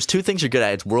 If there's two things you're good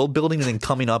at, it's world building and then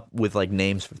coming up with like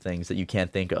names for things that you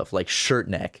can't think of, like shirt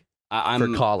neck.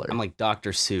 I'm collar. I'm like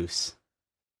Dr. Seuss.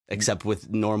 Except with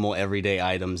normal everyday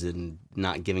items and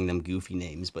not giving them goofy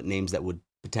names, but names that would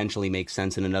potentially make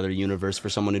sense in another universe for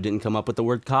someone who didn't come up with the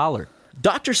word collar.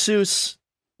 Dr. Seuss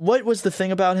What was the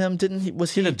thing about him? Didn't he?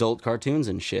 Was He he? did adult cartoons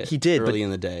and shit. He did early but in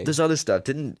the day. There's other stuff.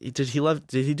 Did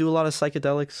he do a lot of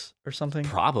psychedelics or something?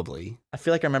 Probably. I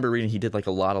feel like I remember reading he did like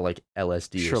a lot of like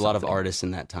LSD. Sure, or a lot of something. artists in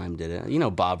that time did it. You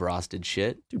know, Bob Ross did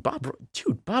shit. Dude,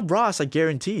 Bob Ross, I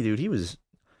guarantee, dude, he was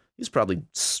probably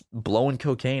blowing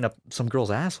cocaine up some girl's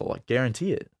asshole. I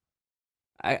guarantee it.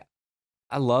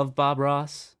 I love Bob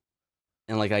Ross,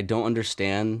 and like I don't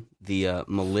understand the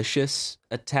malicious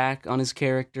attack on his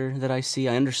character that I see.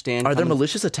 I understand. Are there kind of-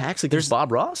 malicious attacks against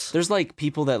Bob Ross? There's like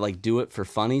people that like do it for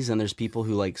funnies, and there's people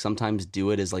who like sometimes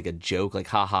do it as like a joke, like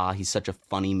haha, he's such a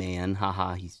funny man,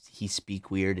 haha, he speak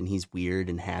weird and he's weird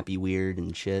and happy weird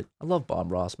and shit. I love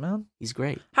Bob Ross, man. He's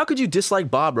great. How could you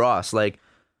dislike Bob Ross? Like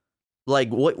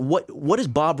what has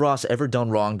Bob Ross ever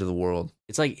done wrong to the world?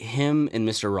 It's like him and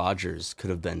Mr. Rogers could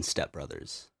have been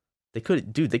stepbrothers. They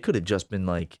could have just been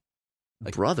like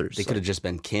brothers. They could have just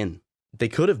been kin. They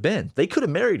could have been. They could have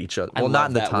married each other. I Well, love not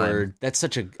in the that time. word. That's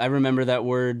such a. I remember that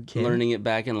word, Kin? learning it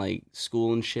back in like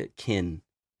school and shit. Kin.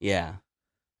 Yeah,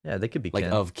 Yeah, they could be like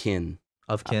kin. of kin.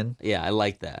 Of kin. Yeah, I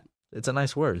like that. It's a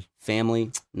nice word.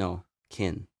 Family. No,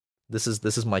 kin. This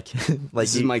is my kin. Like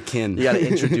This is my kin. You got to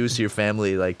introduce your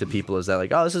family like to people as that.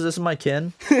 Like, oh, this is my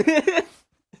kin.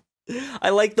 I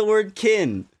like the word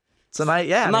kin. So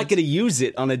yeah, I'm not going to use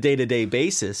it on a day-to-day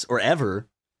basis or ever.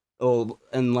 Oh,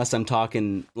 unless I'm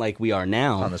talking like we are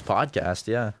now. on this podcast.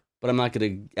 Yeah, But I'm not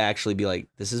going to actually be like,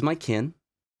 this is my kin.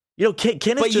 you know, kin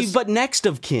is But just but next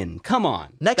of kin. Come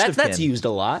on. Next of That's kin. used a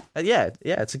lot. yeah.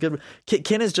 It's a good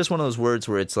kin is just one of those words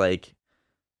where it's like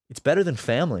it's better than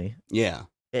family. Yeah.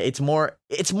 It's more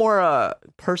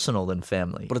personal than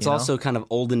family. But it's you know? also kind of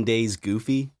olden days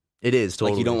goofy. it is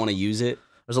totally. Like you don't want to use it.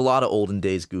 There's a lot of olden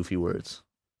days goofy words,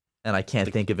 and I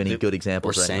can't think of any good Or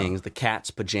examples right sayings. The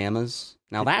cat's pajamas.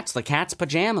 Now that's the cat's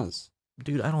pajamas. now.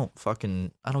 Dude, I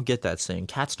don't get that saying.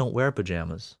 Cats don't wear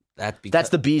pajamas. That's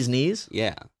the bee's knees.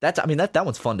 Yeah. That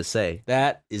one's fun to say.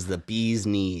 That is the bee's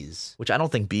knees. Which I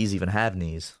don't think bees even have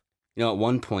knees. You know, at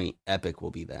one point, Epic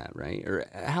will be that, right? Or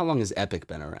how long has Epic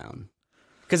been around?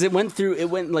 Because it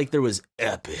went like there was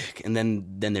Epic, and then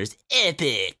there's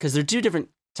Epic. Because there are two different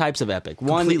types of Epic.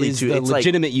 One Completely is two- the it's like-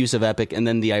 legitimate use of Epic, and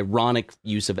then the ironic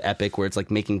use of Epic, where it's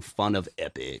like making fun of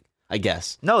Epic, I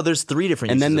guess. No, there's three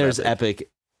different. And uses then of there's Epic.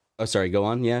 Oh, sorry, go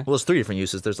on, yeah? Well, there's three different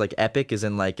uses. There's like epic is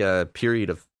in like a period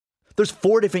of. There's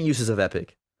four different uses of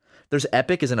epic. There's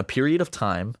epic is in a period of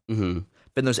time. Mm-hmm.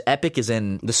 Then there's epic is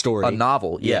in The story. a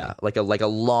novel. Yeah, like a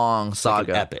long Like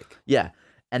saga. an epic. Yeah,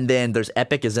 and then there's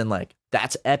epic is in like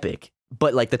that's epic,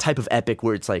 but like the type of epic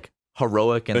where it's like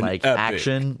heroic and An like epic.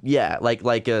 action. Yeah, like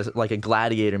a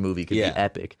gladiator movie could Yeah. be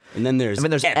epic. And then there's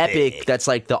Epic that's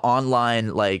like the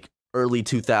online like early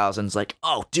 2000s like,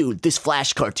 oh dude, this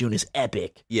Flash cartoon is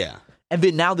epic. Yeah. And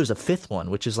then now there's a fifth one,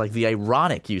 which is like the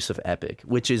ironic use of epic,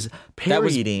 which is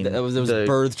parodying. That was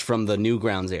birthed from the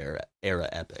Newgrounds era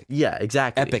Epic. Yeah,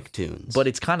 exactly. Epic tunes. But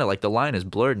it's kind of like the line is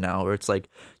blurred now, where it's like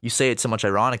you say it so much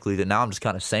ironically that now I'm just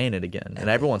kind of saying it again, and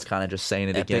everyone's kind of just saying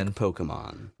it Epic again.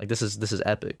 Pokemon. Like this is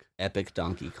epic, Epic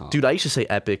Donkey Kong. dude. I used to say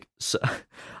epic. So,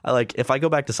 I like if I go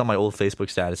back to some of my old Facebook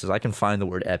statuses, I can find the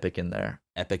word epic in there,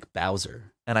 Epic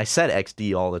Bowser. and I said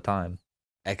XD all the time.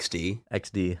 XD.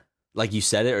 XD. Like you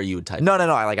said it or you would type No.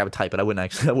 I would type it. I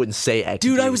wouldn't say XD.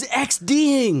 Dude, I was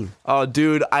XDing. Oh,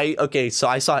 dude, so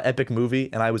I saw Epic Movie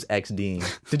and I was XDing.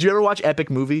 Did you ever watch Epic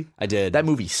Movie? I did. That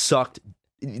movie sucked.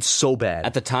 It's so bad.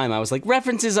 At the time, I was like,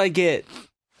 references I get.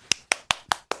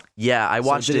 Yeah, I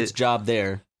watched so it did it. its job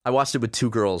there. I watched it with two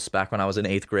girls back when I was in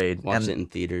 8th grade. Watched and, it in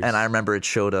theaters. and I remember it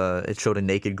showed a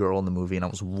naked girl in the movie, and I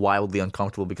was wildly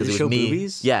uncomfortable because Did it it was show me.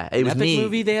 boobies? Yeah, it An was Epic me.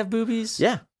 movie, they have boobies?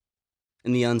 Yeah,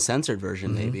 In the uncensored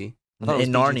version, Mhm. maybe. I in thought it was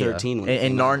Narnia. PG-13 when it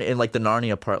came out. In like the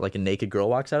Narnia part, like a naked girl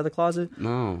walks out of the closet,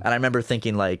 No. and I remember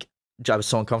thinking like I was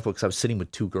so uncomfortable because I was sitting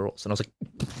with two girls, and I was like,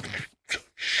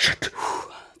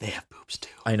 They have boobs too.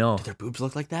 I know. Do their boobs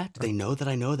look like that? Do they know that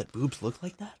I know that boobs look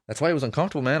like that? That's why it was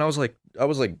uncomfortable, man. I was like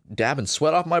dabbing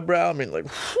sweat off my brow. I mean, like,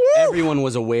 whew. Everyone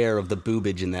was aware of the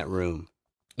boobage in that room.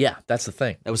 Yeah, that's the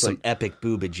thing. That was some epic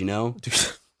boobage, you know?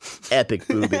 Epic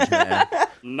boobage, man.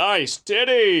 Nice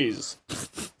titties.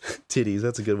 Titties,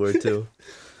 that's a good word too.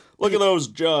 Look at those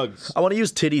jugs. I want to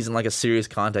use titties in like a serious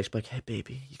context, like, hey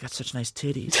baby, you got such nice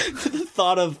titties. The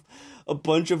thought of a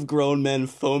bunch of grown men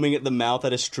foaming at the mouth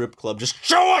at a strip club. Just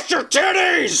show us your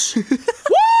titties!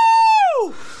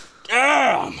 Woo!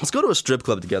 Damn! Let's go to a strip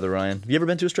club together, Ryan. Have you ever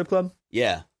been to a strip club?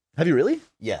 Yeah. Have you really?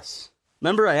 Yes.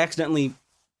 Remember, I accidentally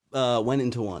went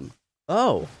into one.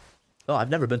 Oh, I've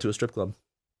never been to a strip club.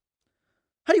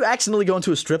 How do you accidentally go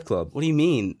into a strip club? What do you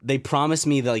mean? They promised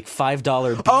me like $5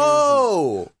 beers.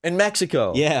 Oh, in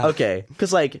Mexico. Yeah. Okay.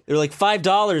 Because like They're like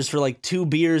 $5 for like 2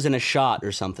 beers and a shot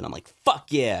or something. I'm like, fuck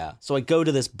yeah. So I go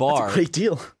to this bar. that's a great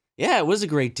deal. Yeah, it was a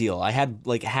great deal. I had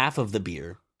like half of the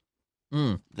beer.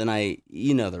 Then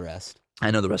you know the rest. I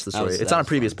know the rest of the story. That It's on a was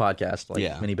previous fun. podcast, like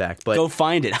Yeah. mini back. But Go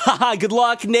find it. Haha, good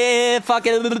luck. Nah,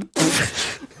 fucking.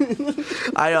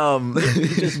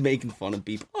 Just making fun of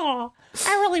people. Oh,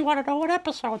 I really want to know what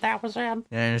episode that was in.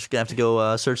 yeah, you're just gonna have to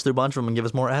go search through a bunch of them and give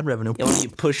us more ad revenue. Yeah, when you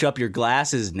push up your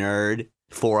glasses, nerd.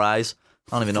 4 eyes.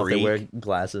 I don't even know if they Freak. wear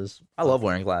glasses. I love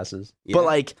wearing glasses, Yeah. but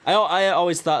like I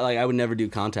always thought like I would never do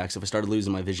contacts. If I started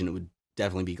losing my vision, it would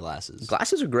definitely be glasses.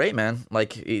 glasses are great, man.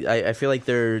 Like I feel like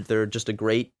they're just a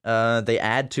great. They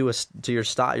add to your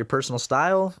style, your personal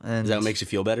style, and Is that what makes you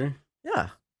feel better? yeah.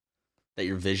 That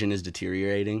your vision is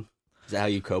deteriorating? Is that how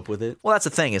you cope with it? Well, that's the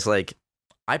thing. Is like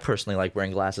I personally like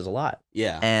wearing glasses a lot,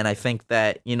 Yeah. and I think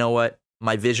that you know what,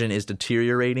 my vision is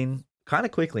deteriorating kind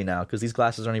of quickly now because these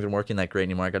glasses aren't even working that great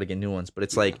anymore. I got to get new ones, but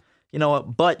it's like you know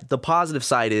what. But the positive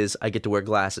side is I get to wear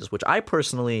glasses, which I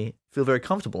personally feel very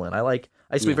comfortable in. I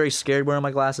used to be very scared wearing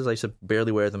my glasses. I used to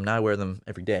barely wear them. Now I wear them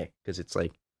every day because it's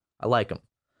like I like them.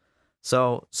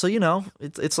 So you know,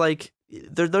 it's like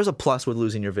there's a plus with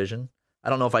losing your vision. I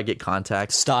don't know if I get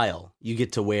contacts. Style. You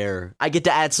get to wear I get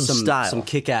to add some style. some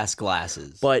kick-ass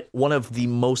glasses. But one of the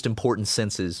most important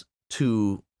senses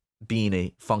to being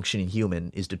a functioning human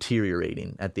is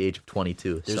deteriorating at the age of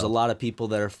 22. There's a lot of people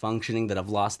that are functioning that have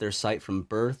lost their sight from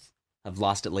birth, have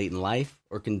lost it late in life,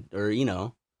 or you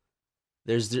know,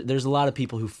 there's a lot of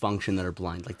people who function that are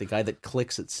blind, like the guy that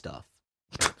clicks at stuff.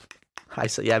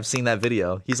 I've seen that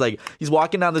video. He's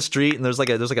walking down the street and there's like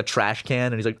a trash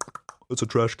can and he's like, it's a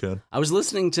trash can. I was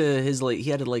listening to his he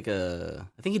had I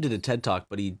think he did a TED Talk,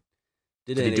 but he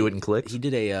did he do it in clicks? He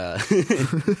did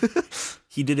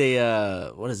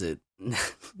a what is it?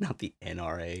 Not the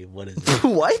NRA. What is it?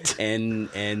 What?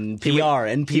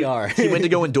 NPR. He went to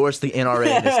go endorse the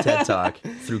NRA in his TED Talk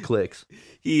through clicks.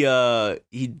 There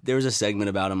was a segment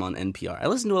about him on NPR. I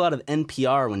listen to a lot of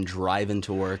NPR when driving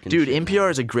to work. And Dude, shit.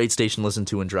 NPR is a great station to listen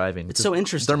to when driving. It's so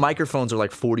interesting. Their microphones are like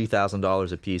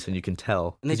 $40,000 a piece, and you can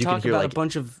tell. And they 'cause you talk can hear, about like, a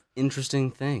bunch of interesting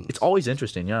things. It's always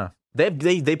interesting, yeah. They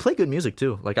play good music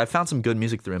too. Like I found some good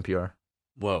music through NPR.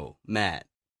 Whoa, Matt.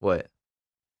 What?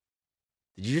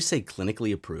 Did you just say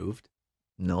clinically approved?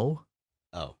 No.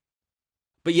 Oh.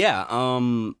 But yeah,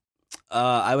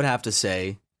 I would have to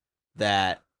say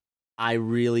that I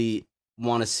really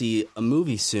want to see a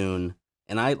movie soon,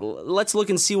 and let's look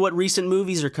and see what recent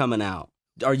movies are coming out.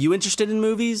 Are you interested in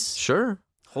movies? Sure.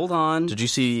 Hold on. Did you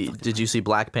see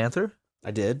Black Panther?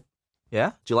 I did. It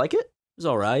Yeah. Did you like it? was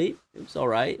all right.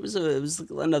 It was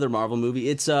another Marvel movie.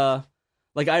 It's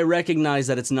like I recognize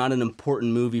that it's not an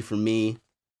important movie for me,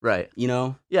 Right. you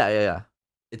know? Yeah.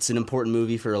 It's an important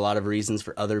movie for a lot of reasons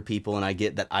for other people, and I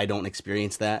get that I don't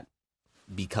experience that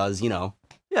because, you know,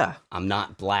 Yeah. I'm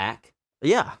not black.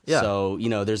 Yeah. So, you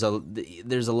know, there's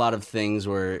a lot of things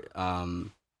where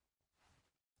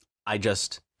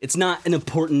it's not an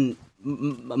important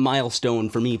milestone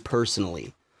for me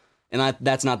personally. And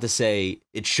that's not to say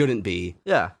it shouldn't be.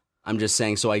 Yeah. I'm just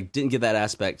saying, so I didn't get that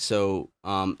aspect. So,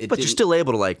 But you're still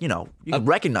able to, like, you know, you can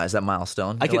recognize that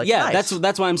milestone. I You're could, like, yeah, nice.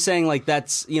 that's why I'm saying, like,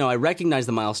 that's, you know, I recognize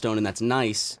the milestone and that's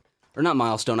nice. Or not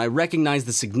milestone, I recognize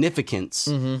the significance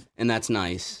and that's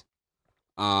nice.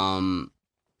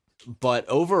 But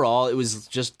overall, it was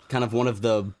just kind of one of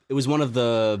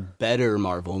the better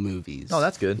Marvel movies. Oh,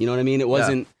 that's good. You know what I mean? It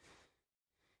wasn't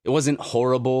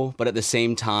horrible, but at the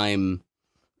same time,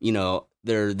 you know,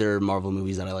 there are Marvel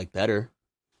movies that I like better.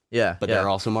 Yeah. But there are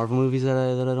also Marvel movies that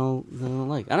I don't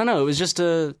like. I don't know. It was just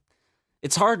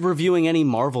it's hard reviewing any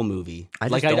Marvel movie. I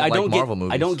just don't like Marvel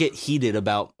movies. I don't get heated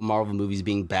about Marvel movies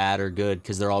being bad or good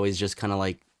because they're always just kind of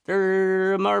like,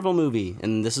 they're a Marvel movie,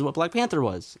 and this is what Black Panther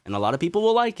was, and a lot of people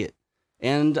will like it.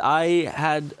 And I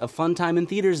had a fun time in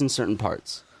theaters in certain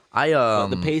parts.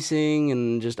 The pacing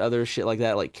and just other shit like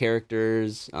that, like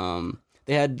characters.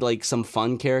 They had like some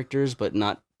fun characters, but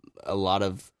not a lot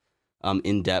of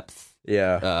in-depth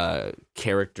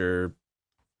character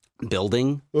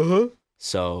building.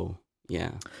 So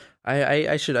yeah,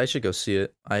 I should go see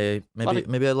it.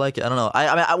 Maybe I'd like it. I don't know.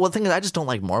 Well, the thing is, I just don't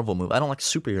like Marvel movies. I don't like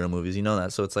superhero movies. You know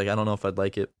that. So it's like I don't know if I'd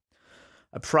like it.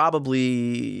 I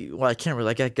can't really.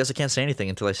 I guess I can't say anything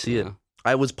until I see it.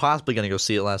 I was possibly going to go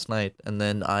see it last night, and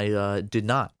then I did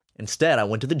not. Instead, I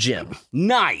went to the gym.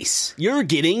 Nice. You're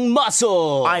getting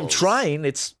muscles. I'm trying.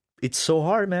 It's so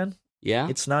hard, man. Yeah,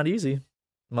 it's not easy.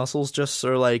 Muscles just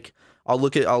are like I'll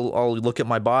look at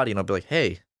my body and I'll be like,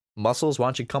 hey, muscles, why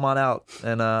don't you come on out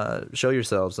and show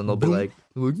yourselves? And they'll be like,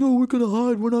 no, we're gonna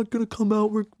hide. We're not gonna come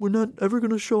out. We're not ever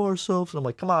gonna show ourselves. And I'm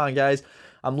like, come on, guys.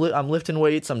 I'm lifting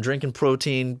weights. I'm drinking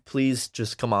protein. Please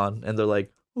just come on. And they're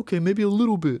like, okay, maybe a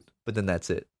little bit, but then that's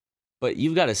it. But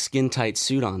you've got a skin tight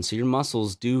suit on, so your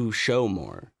muscles do show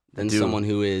more than someone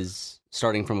who is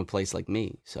starting from a place like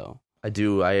me. So I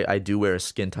do wear a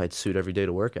skin tight suit every day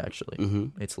to work.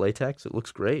 Actually, It's latex. It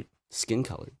looks great. Skin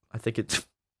colored. I think it's.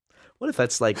 What if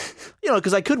that's like,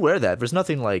 because I could wear that. There's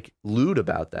nothing like lewd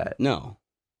about that. No.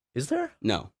 Is there?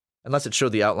 No. Unless it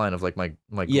showed the outline of like my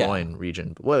groin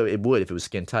region. Well, it would if it was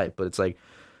skin tight, but it's like.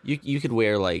 You could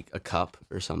wear like a cup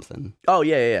or something. Oh,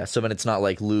 yeah. So then it's not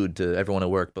like lewd to everyone at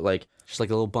work, but like. Just like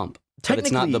a little bump. But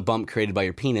it's not the bump created by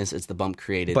your penis, it's the bump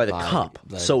created by the cup.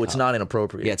 So it's not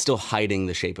inappropriate. Yeah, it's still hiding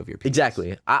the shape of your penis.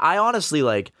 Exactly. I honestly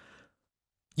like.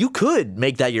 You could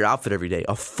make that your outfit every day.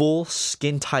 A full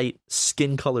skin tight,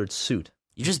 skin colored suit.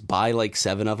 You just buy like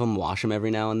 7 of them, wash them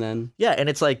every now and then. Yeah, and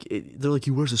it's like they're like,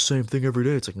 he wears the same thing every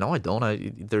day. It's like, no, I don't.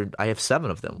 I have 7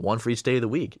 of them, one for each day of the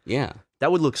week. Yeah,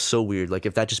 that would look so weird. Like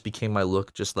if that just became my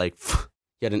look, just like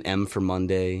you had an M for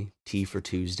Monday, T for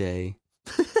Tuesday.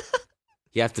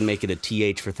 You have to make it a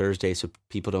TH for Thursday so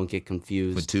people don't get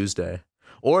confused with Tuesday.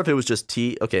 Or if it was just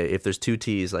T. Okay, if there's 2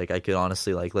 T's, like I could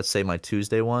honestly like, let's say my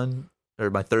Tuesday one. Or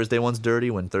my Thursday one's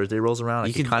dirty. When Thursday rolls around,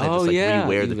 I can kind of just like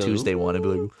rewear the Tuesday one and be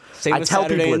like, I tell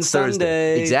Saturday people it's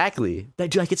Thursday. Sunday. Exactly.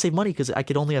 I could save money because I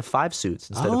could only have 5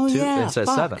 suits instead of 2 instead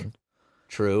of 7.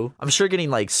 True. I'm sure getting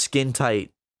like skin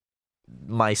tight,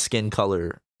 my skin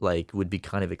color like would be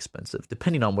kind of expensive,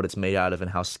 depending on what it's made out of and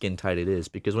how skin tight it is.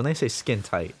 Because when they say skin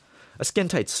tight, a skin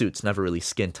tight suit's never really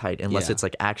skin tight unless it's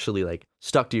like actually like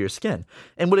stuck to your skin.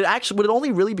 And would it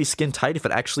only really be skin tight if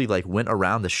it actually like went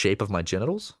around the shape of my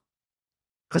genitals?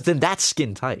 Because then that's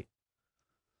skin tight.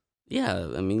 Yeah,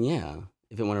 I mean, yeah.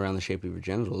 If it went around the shape of your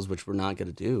genitals, which we're not going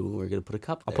to do, we're going to put a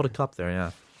cup there. I'll put a cup there,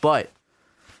 yeah. But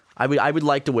I would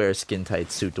like to wear a skin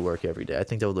tight suit to work every day. I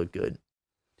think that would look good.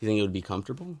 Do you think it would be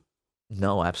comfortable?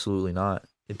 No, absolutely not.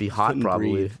 It'd be hot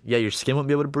probably. Breathe. Yeah, your skin wouldn't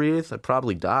be able to breathe. I'd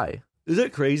probably die. Is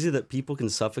it crazy that people can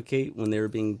suffocate when they were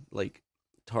being like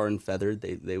tar and feathered?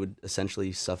 They would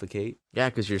essentially suffocate. Yeah,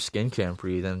 because your skin can't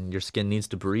breathe and your skin needs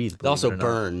to breathe. They also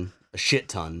burn a shit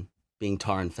ton being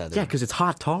tar and feathered. Yeah, because it's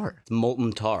hot tar. It's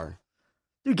molten tar.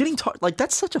 Dude, getting tar, like,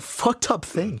 that's such a fucked up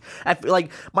thing. Like,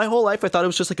 my whole life, I thought it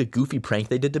was just like a goofy prank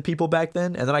they did to people back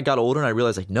then. And then I got older and I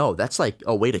realized, like, no, that's like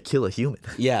a way to kill a human.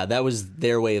 Yeah, that was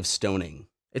their way of stoning.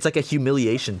 It's like a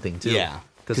humiliation thing, too. Yeah.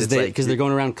 Because they're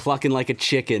going around clucking like a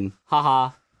chicken.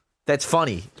 Haha. That's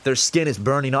funny. Their skin is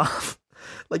burning off.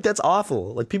 Like, that's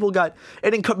awful. Like, people got...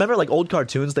 And remember, like, old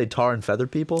cartoons, they tar and feather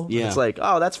people? Yeah. It's like,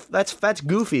 oh, that's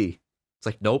goofy. It's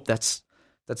like, nope, that's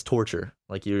torture.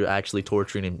 Like, you're actually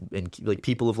torturing and like,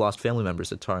 people have lost family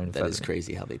members that tar and feather. That is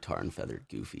crazy how they tar and feathered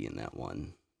Goofy in that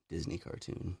one Disney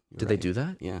cartoon. Did they do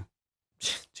that? Yeah.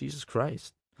 Jesus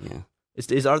Christ. Yeah.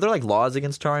 Are there, like, laws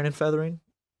against tarring and feathering?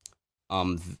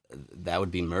 That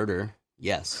would be murder.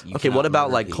 Yes. Okay, what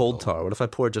about, like, cold tar? What if I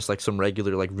poured just, like, some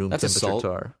regular, like, room temperature assault.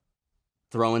 tar?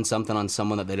 Throwing something on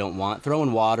someone that they don't want.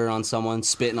 Throwing water on someone,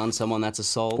 spitting on someone, that's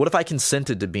assault. What if I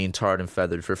consented to being tarred and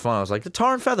feathered for fun? I was like,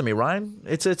 tar and feather me, Ryan.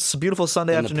 It's a beautiful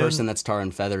Sunday afternoon. And the person that's tar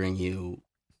and feathering you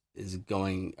is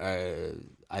going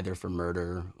either for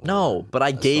murder or No, but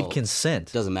I gave assault.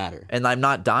 consent. Doesn't matter. And I'm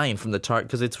not dying from the tar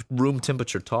because it's room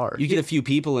temperature tar. You get a few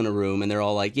people in a room and they're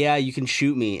all like, yeah, you can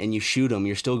shoot me, and you shoot them.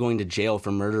 You're still going to jail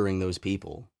for murdering those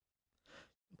people.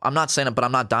 I'm not saying it, but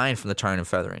I'm not dying from the tarring and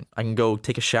feathering. I can go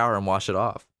take a shower and wash it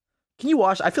off. Can you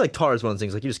wash? I feel like tar is one of the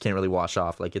things like you just can't really wash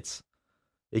off. Like it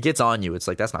gets on you. It's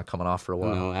like that's not coming off for a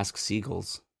while. No, ask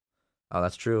seagulls. Oh,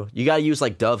 that's true. You got to use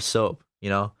like Dove soap, you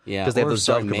know? Yeah, because they have those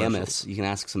Dove mammoths. You can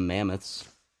ask some mammoths.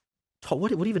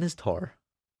 What even is tar?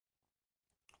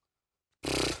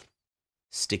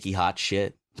 Sticky hot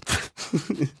shit.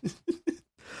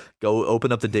 Go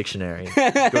open up the dictionary.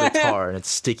 Go to tar and it's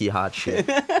sticky hot shit.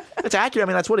 It's accurate. I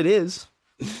mean, that's what it is.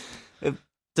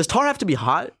 Does tar have to be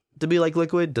hot to be like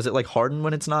liquid? Does it like harden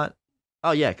when it's not?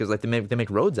 Oh yeah, because like they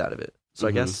make roads out of it. So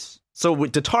I guess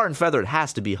to tar and feather, it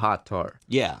has to be hot tar.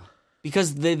 Yeah,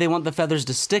 because they want the feathers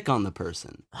to stick on the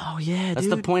person. Oh yeah, that's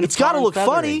dude. the point. It's got to look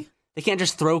funny. They can't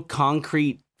just throw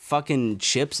concrete fucking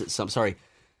chips at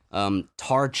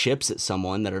tar chips at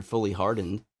someone that are fully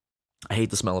hardened. I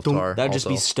hate the smell of tar. That'd just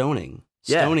be stoning.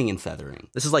 Stoning and feathering.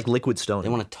 This is like liquid stoning. They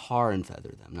want to tar and feather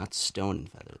them, not stone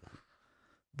and feather them.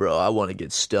 Bro, I want to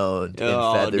get stoned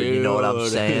and feathered. Dude, you know what I'm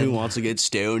saying? Who wants to get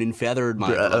stoned and feathered,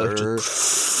 my brother?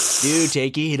 Dude,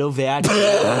 take a hit of that.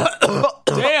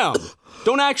 Damn!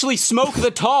 Don't actually smoke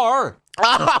the tar.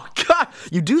 Oh, God.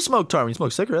 You do smoke tar when you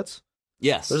smoke cigarettes.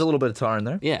 Yes. There's a little bit of tar in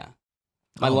there. Yeah.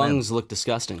 My Oh, lungs look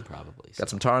disgusting, probably. Got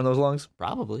some tar in those lungs?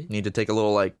 Probably. Need to take a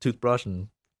little like toothbrush and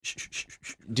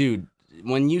Dude,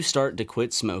 when you start to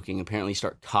quit smoking, apparently you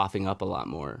start coughing up a lot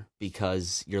more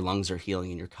because your lungs are healing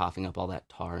and you're coughing up all that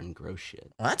tar and gross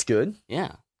shit. Well, that's good.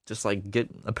 Yeah. Just like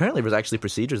apparently there's actually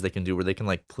procedures they can do where they can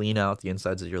like clean out the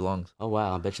insides of your lungs. Oh,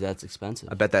 wow. I bet you that's expensive.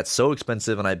 I bet that's so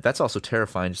expensive, and that's also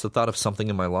terrifying. Just the thought of something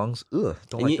in my lungs. Ugh,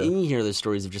 don't like that. And you hear the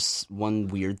stories of just one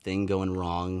weird thing going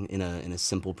wrong in a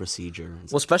simple procedure.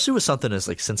 Well, especially with something as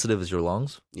like sensitive as your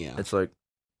lungs. Yeah. It's like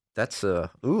that's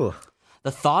ooh.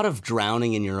 The thought of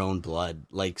drowning in your own blood,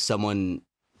 like someone,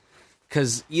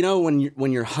 because you know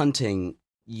when you're hunting,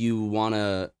 you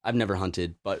wanna. I've never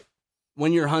hunted, but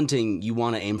when you're hunting, you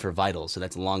want to aim for vitals, so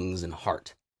that's lungs and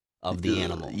heart of the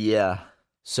animal. Yeah.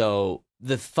 So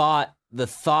the thought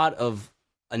of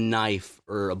a knife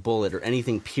or a bullet or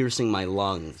anything piercing my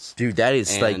lungs, Dude, that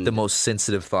is like And- the most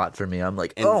sensitive thought for me. I'm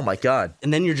like, oh my God.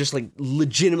 and then you're just like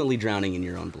legitimately drowning in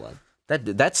your own blood.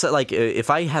 That's like if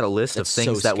I had a list That's of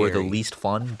things so that were the scary. least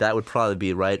fun, that would probably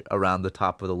be right around the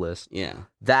top of the list. Yeah.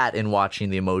 That and watching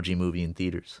the Emoji Movie in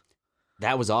theaters.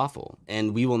 That was awful.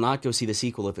 And we will not go see the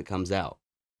sequel if it comes out.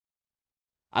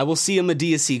 I will see a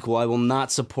Medea sequel. I will not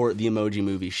support the Emoji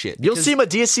Movie shit. You'll Because- see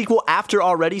Medea sequel after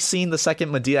already seeing the second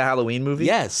Medea Halloween movie?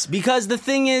 Yes, because the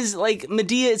thing is, like,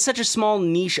 Medea, it's such a small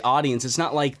niche audience. It's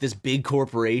not like this big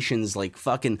corporation's, like,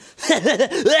 fucking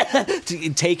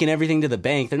taking everything to the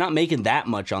bank. They're not making that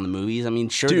much on the movies. I mean,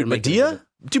 sure, they're Dude, making Medea?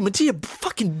 Dude, Medea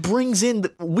fucking brings in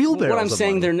the wheelbarrows. What I'm of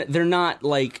saying, money.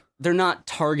 they're not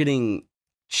targeting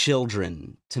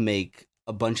children to make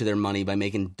a bunch of their money by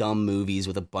making dumb movies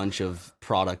with a bunch of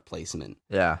product placement.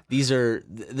 Yeah. These are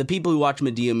the people who watch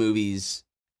Medea movies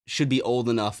should be old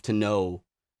enough to know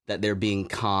that they're being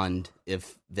conned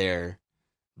if they're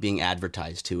being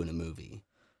advertised to in a movie,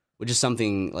 which is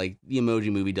something like the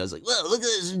Emoji Movie does. Like, whoa, look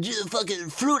at this fucking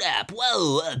fruit app.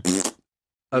 Whoa. You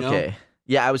know? Okay.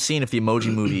 Yeah, I was seeing if the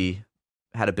Emoji Movie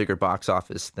had a bigger box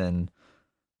office than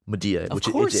Medea, Of which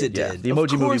course it Yeah. did. The Of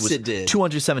Emoji Movie course was it did.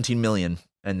 217 million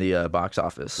in the box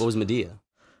office. What was Medea?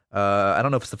 I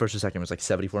don't know if it's the first or second. It was like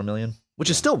 74 million, which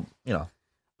is still,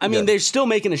 I mean, Yeah. they're still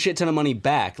making a shit ton of money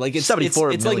back. Like it's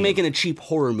 74 it's like million. making a cheap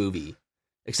horror movie,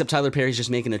 except Tyler Perry's just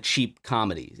making a cheap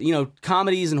comedy. You know,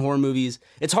 comedies and horror movies,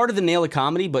 it's harder to nail a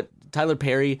comedy, but Tyler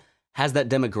Perry has that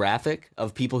demographic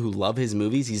of people who love his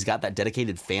movies. He's got that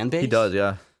dedicated fan base. he does,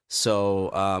 yeah.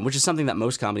 So, which is something that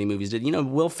most comedy movies did. You know,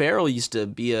 Will Ferrell used to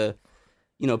be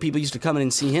people used to come in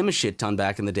and see him a shit ton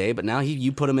back in the day, but now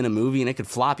you put him in a movie and it could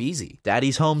flop easy.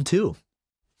 Daddy's Home too.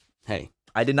 Hey,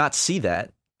 I did not see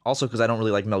that. Also, because I don't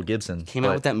really like Mel Gibson. came out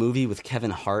but- with that movie with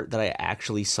Kevin Hart that I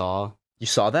actually saw. You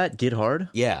saw that? Get Hard?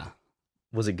 Yeah.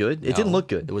 Was it good? It No, didn't look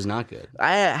good. It was not good.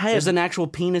 I There's had. an actual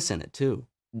penis in it too.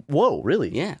 Whoa,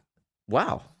 really? Yeah.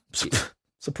 Wow.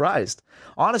 Surprised.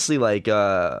 Honestly, like,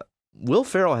 Will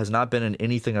Ferrell has not been in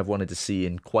anything I've wanted to see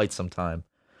in quite some time.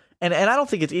 And I don't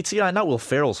think it's not Will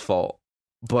Ferrell's fault.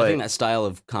 I But think that style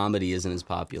of comedy isn't as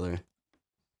popular.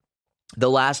 the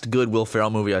last good Will Ferrell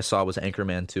movie I saw was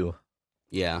Anchorman 2,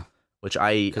 Yeah. which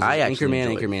I Because actually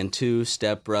enjoyed. Anchorman 2,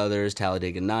 Step Brothers,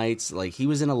 Talladega Nights. Like, he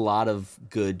was in a lot of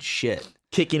good shit.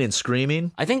 Kicking and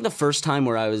Screaming. I think the first time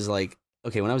where I was like,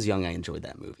 okay, when I was young, I enjoyed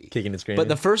that movie. Kicking and Screaming. But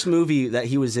the first movie that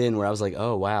he was in where I was like,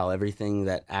 oh, wow, everything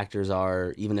that actors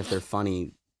are, even if they're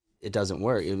funny, it doesn't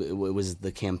work. It was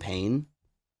The Campaign.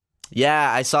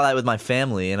 Yeah, I saw that with my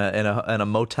family in a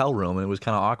motel room, and it was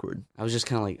kind of awkward. I was just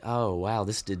kind of like, oh, wow,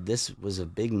 this was a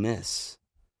big miss.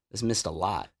 This missed a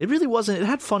lot. It really wasn't. It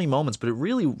had funny moments, but it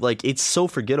really, like, it's so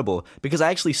forgettable. Because I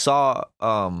actually saw,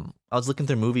 I was looking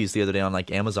through movies the other day on, like,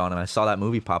 Amazon, and I saw that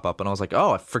movie pop up, and I was like,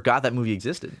 oh, I forgot that movie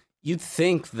existed. You'd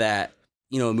think that,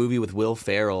 a movie with Will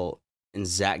Ferrell and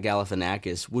Zach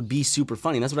Galifianakis would be super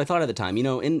funny. That's what I thought at the time.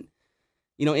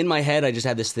 In my head, I just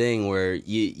had this thing where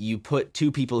you put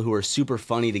two people who are super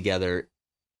funny together,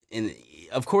 and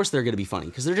of course they're going to be funny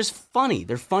because they're just funny.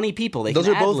 They're funny people. Those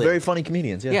are both very funny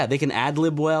comedians, yeah. Yeah, they can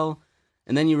ad-lib well,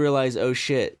 and then you realize, oh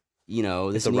shit,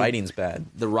 The writing's bad.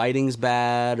 The writing's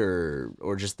bad, or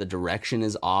just the direction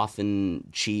is off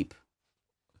and cheap.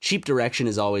 Cheap direction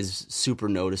is always super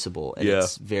noticeable, and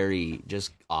it's very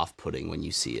just off-putting when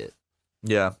you see it.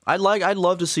 Yeah, I'd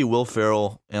love to see Will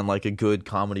Ferrell in like a good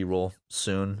comedy role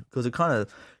soon because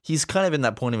he's kind of in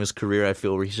that point of his career. I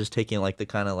feel where he's just taking like the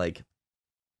kind of like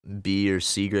B or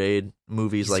C grade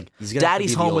movies, like He's gonna have to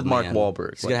Daddy's be the Home with old Mark man.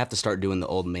 Wahlberg. He's gonna have to start doing the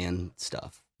old man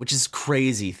stuff, which is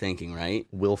crazy thinking, right?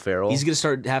 Will Ferrell. He's gonna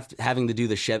start having to do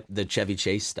the Chevy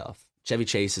Chase stuff. Chevy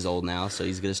Chase is old now, so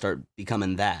he's going to start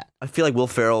becoming that. I feel like Will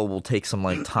Ferrell will take some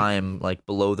like time like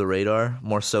below the radar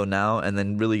more so now, and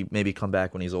then really maybe come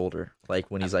back when he's older, like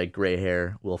when he's like gray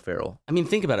hair. Will Ferrell. I mean,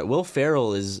 think about it. Will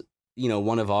Ferrell is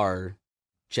one of our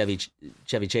Chevy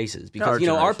Chases, because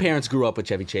our parents grew up with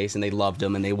Chevy Chase and they loved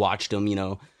him and they watched him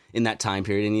in that time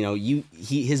period, and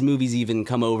his movies even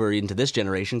come over into this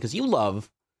generation because you love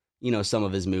some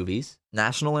of his movies.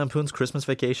 National Lampoon's Christmas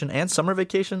Vacation and Summer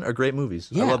Vacation are great movies.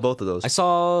 Yeah. I love both of those. I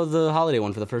saw the holiday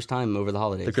one for the first time over the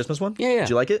holidays. The Christmas one? Yeah. Did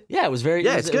you like it? Yeah, it was very.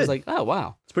 Yeah, it's good. It was like, oh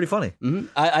wow, it's pretty funny. Mm-hmm.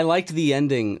 I liked the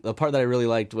ending. The part that I really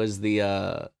liked was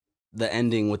the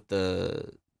ending with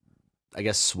the, I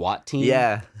guess, SWAT team.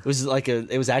 Yeah,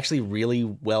 it was actually really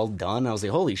well done. I was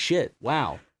like, holy shit,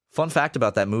 wow. Fun fact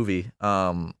about that movie: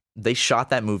 they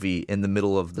shot that movie in the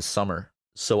middle of the summer.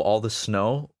 So all the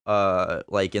snow,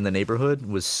 like in the neighborhood,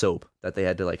 was soap that they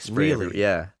had to like spray. Really?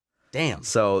 Yeah. Damn.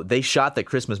 So they shot that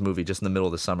Christmas movie just in the middle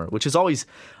of the summer, which is I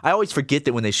always forget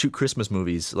that when they shoot Christmas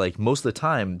movies, like most of the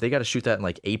time they got to shoot that in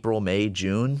like April, May,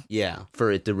 June. Yeah.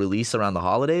 For it to release around the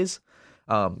holidays.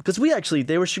 Because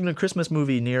they were shooting a Christmas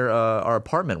movie near our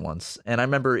apartment once, and I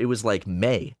remember it was like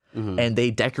May, and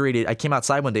they decorated. I came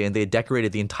outside one day and they had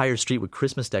decorated the entire street with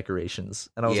Christmas decorations,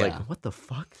 and I was like, "What the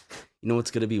fuck?" You know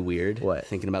what's gonna be weird? What?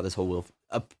 Thinking about this whole Will.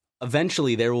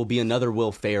 Eventually, there will be another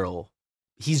Will Ferrell.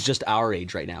 He's just our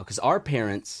age right now because our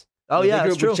parents. Oh yeah, they grew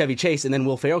that's up true. with Chevy Chase, and then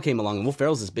Will Ferrell came along, and Will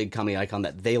Ferrell's this big comedy icon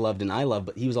that they loved and I loved,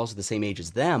 but he was also the same age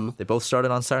as them. They both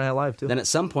started on Saturday Night Live too. Then at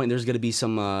some point, there's gonna be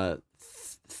some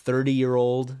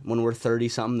 30-year-old when we're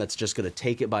 30-something that's just gonna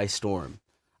take it by storm.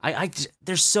 I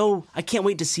can't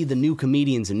wait to see the new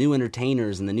comedians and new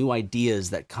entertainers and the new ideas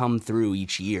that come through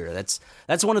each year.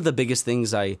 That's one of the biggest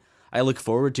things I look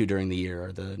forward to during the year,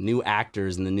 are the new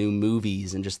actors and the new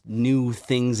movies and just new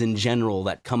things in general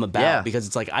that come about. Yeah. Because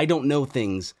it's like, I don't know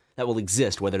things that will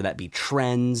exist, whether that be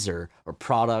trends or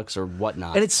products or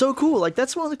whatnot. And it's so cool. Like,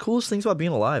 that's one of the coolest things about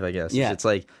being alive, I guess. Yeah. It's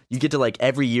like, you get to like,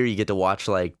 every year you get to watch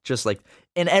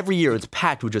and every year it's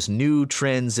packed with just new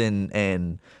trends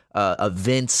and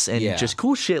events and just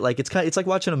cool shit. Like, it's like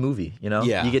watching a movie,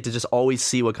 Yeah. You get to just always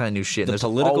see what kind of new shit. The and there's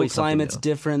political always something climate's new.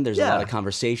 different. There's a lot of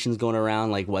conversations going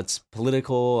around, like what's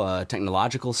political,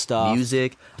 technological stuff.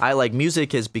 Music.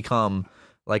 Music has become,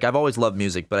 like, I've always loved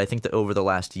music, but I think that over the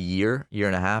last year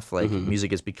and a half, like,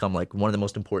 music has become like one of the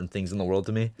most important things in the world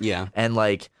to me. Yeah. And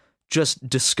like, just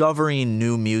discovering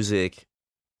new music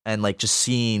and like just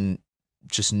seeing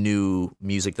just new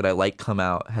music that I like come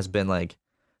out has been like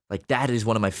that is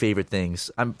one of my favorite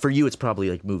things. For you, it's probably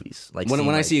like movies. Like when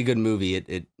I see a good movie,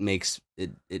 it makes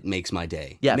my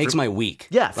day. Yeah, it makes my week.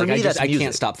 Yeah, for me, that's I music.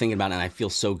 can't stop thinking about it, and I feel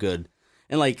so good.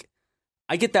 And like,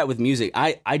 I get that with music.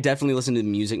 I definitely listen to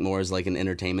music more as like an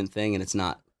entertainment thing, and it's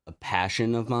not a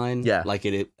passion of mine. Yeah, like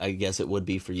I guess it would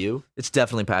be for you. It's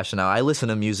definitely passion now. I listen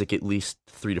to music at least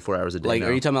 3 to 4 hours a day. Like, now.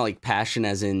 Are you talking about like passion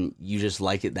as in you just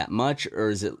like it that much, or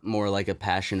is it more like a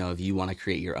passion of you want to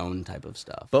create your own type of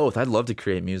stuff? Both. I'd love to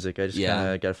create music. I just kind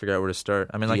of got to figure out where to start.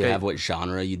 I mean, Do like, you have what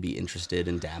genre you'd be interested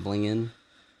in dabbling in?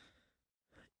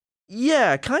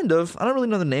 Yeah, kind of. I don't really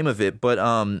know the name of it, but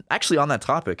actually on that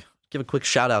topic, give a quick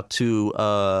shout out to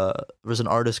there's an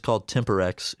artist called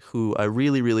Temperex who I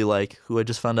really, really like, who I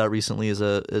just found out recently is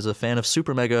a fan of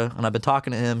Super Mega, and I've been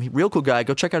talking to him. Real cool guy.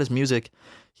 Go check out his music.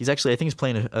 He's actually, I think he's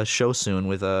playing a show soon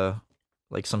with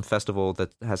like some festival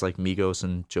that has like Migos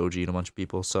and Joji and a bunch of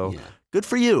people. So good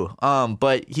for you.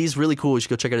 But he's really cool. You should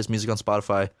go check out his music on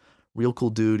Spotify. Real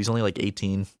cool dude. He's only like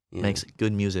 18. Makes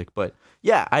good music. But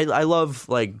yeah, I love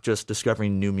like just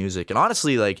discovering new music. And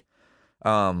honestly, like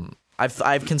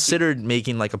I've considered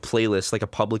making like a playlist, like a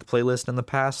public playlist in the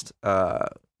past.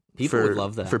 People would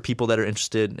love that. For people that are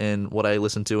interested in what I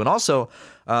listen to. And also,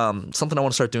 something I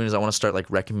want to start doing is I want to start like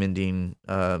recommending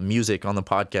music on the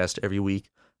podcast every week.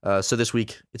 So this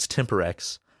week, it's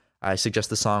Temperex. I suggest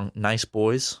the song Nice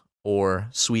Boys or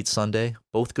Sweet Sunday.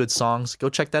 Both good songs. Go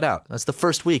check that out. That's the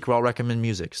first week where I'll recommend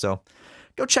music. So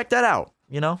go check that out,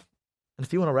 And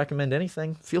if you want to recommend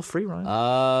anything, feel free,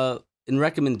 Ryan. In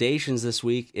recommendations this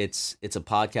week, it's a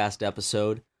podcast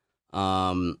episode.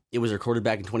 It was recorded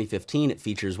back in 2015. It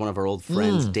features one of our old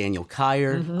friends, Daniel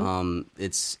Kyer. Mm-hmm.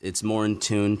 It's more in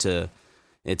tune to,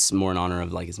 it's more in honor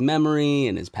of like his memory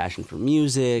and his passion for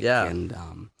music. Yeah. And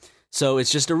so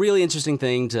it's just a really interesting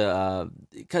thing to,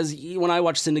 because when I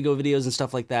watch Syndigo videos and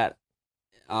stuff like that,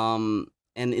 and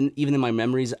even in my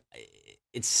memories,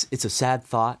 it's a sad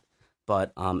thought.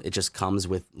 But it just comes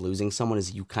with losing someone,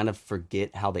 is you kind of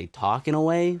forget how they talk in a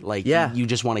way. Like, you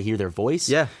just want to hear their voice.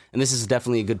 Yeah. And this is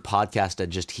definitely a good podcast to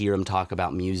just hear him talk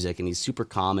about music. And he's super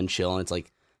calm and chill. And it's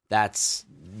like, that's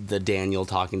the Daniel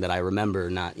talking that I remember,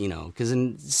 not, because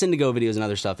in Syndigo videos and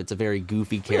other stuff, it's a very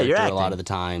goofy character a lot of the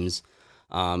times.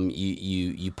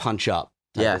 You punch up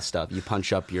type of stuff. You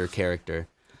punch up your character.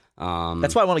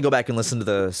 That's why I want to go back and listen to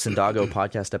the Syndago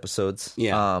podcast episodes.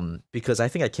 Yeah. Because I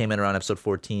think I came in around episode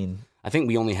 14. I think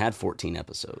we only had 14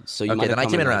 episodes. So you then I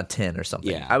came in around 10 or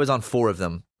something. Yeah. I was on 4 of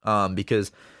them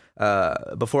because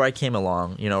before I came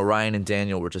along, Ryan and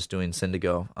Daniel were just doing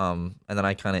Syndigo. And then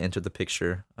I kind of entered the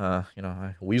picture. I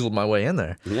weaseled my way in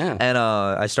there. Yeah. And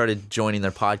I started joining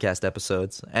their podcast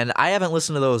episodes. And I haven't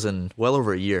listened to those in well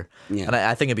over a year. Yeah. And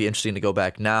I think it'd be interesting to go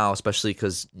back now, especially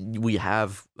because we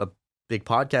have a big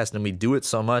podcast and we do it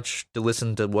so much to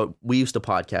listen to what we used to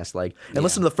podcast like and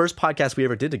listen to the first podcast we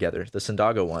ever did together, the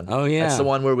Syndago one. Oh yeah, that's the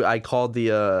one where I called the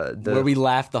where we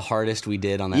laughed the hardest we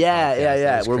did on that.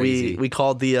 Yeah, where crazy. we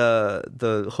called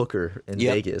the hooker in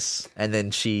Vegas, and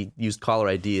then she used caller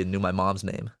ID and knew my mom's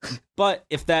name. But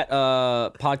if that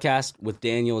podcast with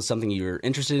Daniel is something you're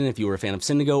interested in, if you were a fan of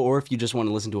Syndigo, or if you just want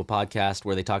to listen to a podcast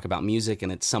where they talk about music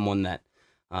and it's someone that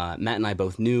Matt and I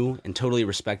both knew and totally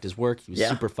respect his work. He was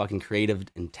super fucking creative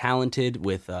and talented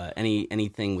with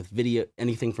anything with video,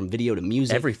 anything from video to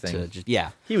music, everything. To just,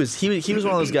 he was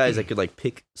one of those guys that could like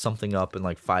pick something up in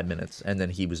like 5 minutes and then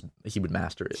he would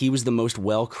master it. He was the most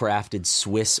well crafted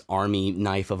Swiss Army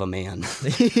knife of a man.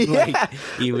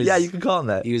 He was. Yeah, you can call him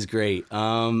that. He was great.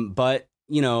 But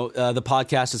the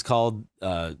podcast is called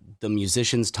The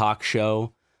Musicians Talk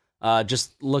Show.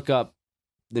 Just look up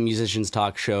The Musicians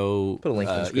Talk Show. Put a link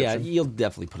in the description. Yeah, you'll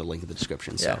definitely put a link in the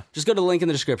description. So just go to the link in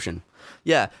the description.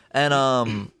 Yeah, and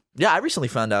I recently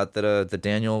found out that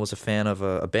Daniel was a fan of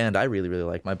a band I really, really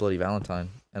like, My Bloody Valentine.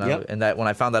 And that when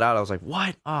I found that out, I was like,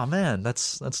 what? Oh man,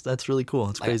 that's really cool.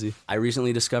 It's crazy. I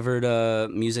recently discovered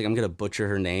music. I'm gonna butcher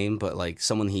her name, but like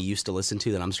someone he used to listen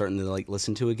to that I'm starting to like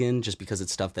listen to again, just because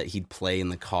it's stuff that he'd play in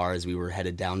the car as we were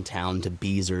headed downtown to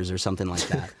Beezer's or something like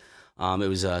that. It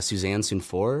was Suzanne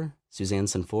Sunfor.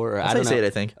 That's how you say it, I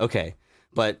think. Okay,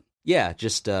 but yeah,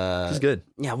 just she's good.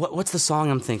 Yeah, what's the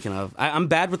song I'm thinking of? I'm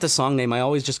bad with the song name. I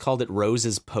always just called it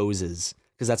Roses Poses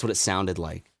because that's what it sounded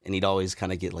like, and he'd always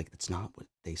kind of get like, it's not what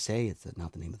they say. It's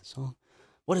not the name of the song.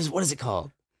 What is it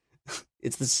called?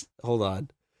 It's this. Hold on.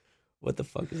 What the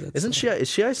fuck is that? Isn't song? Is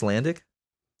she Icelandic?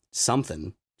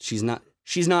 Something. She's not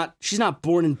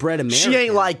born and bred American. She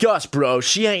ain't like us, bro.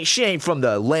 She ain't from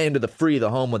the land of the free, the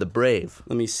home of the brave.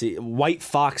 Let me see. White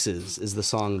Foxes is the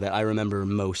song that I remember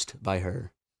most by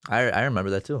her. I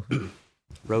remember that too.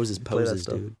 Roses Poses,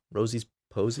 dude. Rosie's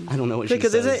Posies? I don't know what she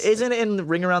says. Because isn't it in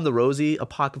Ring Around the Rosie a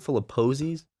pocket full of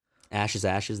posies? Ashes.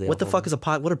 What the fuck is a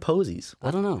pocket? What are posies?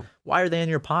 I don't know. Why are they in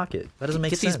your pocket? That doesn't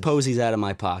make sense. Get these posies out of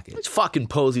my pocket. These fucking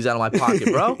posies out of my pocket,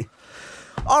 bro.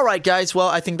 All right, guys. Well,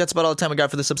 I think that's about all the time we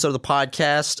got for this episode of the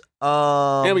podcast.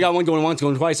 And we got one going once,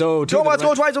 going twice. Oh, two. Going once,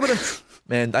 going twice. Over there.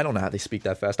 Man, I don't know how they speak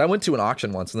that fast. I went to an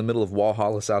auction once in the middle of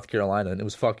Walhalla, South Carolina, and it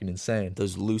was fucking insane.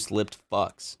 Those loose-lipped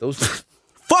fucks.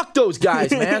 Fuck those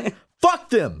guys, man. Fuck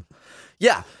them.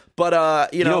 Yeah,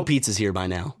 but you know pizza's here by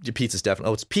now. Pizza's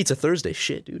definitely. Oh, it's Pizza Thursday.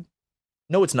 Shit, dude.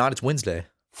 No, it's not. It's Wednesday.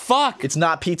 Fuck. It's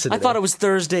not pizza today. I thought it was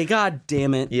Thursday. God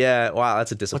damn it. Yeah, wow,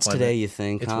 that's a disappointment. What's today, you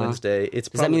think? It's Wednesday. Does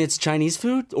that mean it's Chinese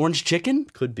food? Orange chicken?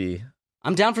 Could be.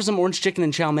 I'm down for some orange chicken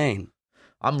and chow mein.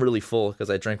 I'm really full because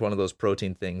I drank one of those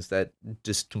protein things that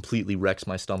just completely wrecks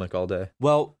my stomach all day.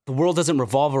 Well, the world doesn't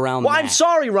revolve around I'm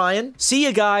sorry, Ryan. See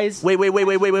you guys. Wait. It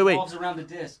revolves around the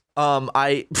disc.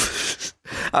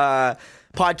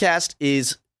 Podcast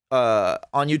is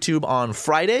on YouTube on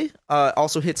Friday.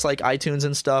 Also hits like iTunes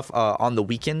and stuff on the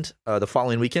weekend, the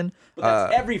following weekend. But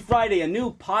that's every Friday, a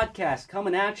new podcast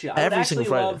coming at you. I would actually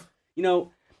love,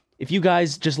 if you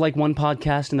guys just like one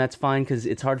podcast, and that's fine because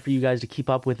it's hard for you guys to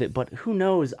keep up with it. But who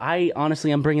knows? I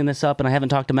honestly, I'm bringing this up, and I haven't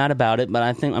talked to Matt about it, but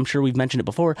I'm sure we've mentioned it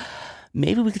before.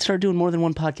 Maybe we could start doing more than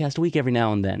one podcast a week every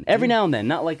now and then.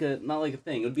 Not like a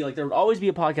thing. It would be like there would always be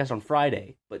a podcast on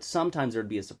Friday, but sometimes there would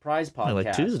be a surprise podcast,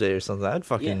 like Tuesday or something.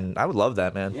 I would love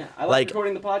that, man. Yeah, I like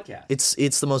recording the podcast.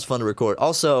 It's the most fun to record.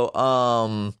 Also,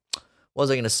 what was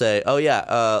I going to say? Oh,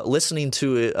 yeah. Listening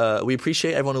to it, we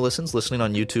appreciate everyone who listens. Listening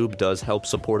on YouTube does help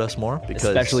support us more.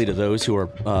 Especially to those who are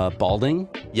balding.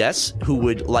 Yes, who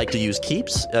would like to use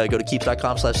Keeps. Go to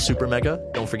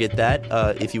keeps.com/supermega. Don't forget that.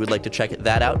 If you would like to check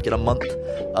that out, get a month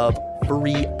of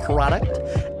free product.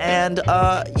 And,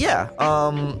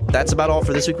 that's about all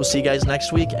for this week. We'll see you guys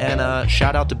next week. And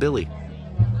shout out to Billy.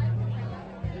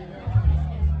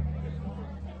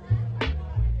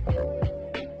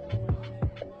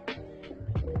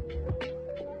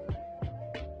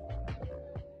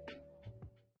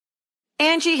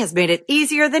 Angie has made it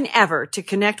easier than ever to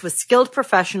connect with skilled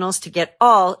professionals to get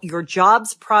all your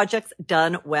jobs projects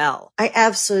done well. I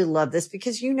absolutely love this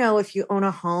because, you know, if you own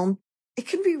a home, it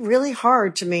can be really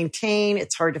hard to maintain.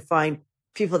 It's hard to find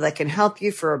people that can help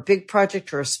you for a big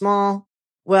project or a small.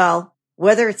 Well,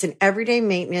 whether it's in everyday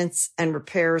maintenance and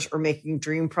repairs or making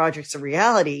dream projects a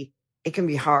reality, it can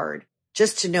be hard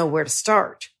just to know where to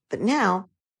start. But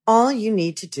now all you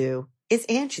need to do is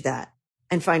Angie that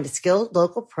and find a skilled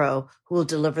local pro who will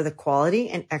deliver the quality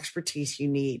and expertise you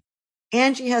need.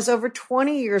 Angie has over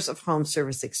 20 years of home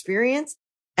service experience,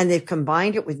 and they've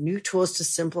combined it with new tools to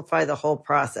simplify the whole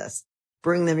process.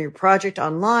 Bring them your project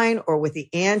online or with the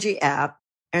Angie app,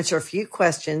 answer a few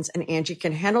questions, and Angie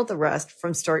can handle the rest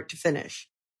from start to finish.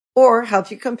 Or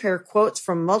help you compare quotes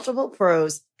from multiple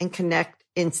pros and connect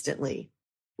instantly,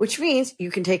 which means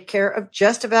you can take care of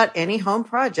just about any home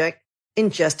project in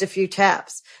just a few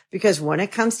taps. Because when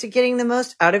it comes to getting the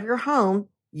most out of your home,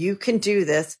 you can do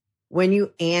this when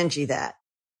you Angie that.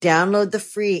 Download the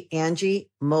free Angie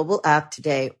mobile app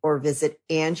today or visit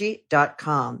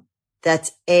Angie.com.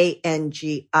 That's ANGI.com.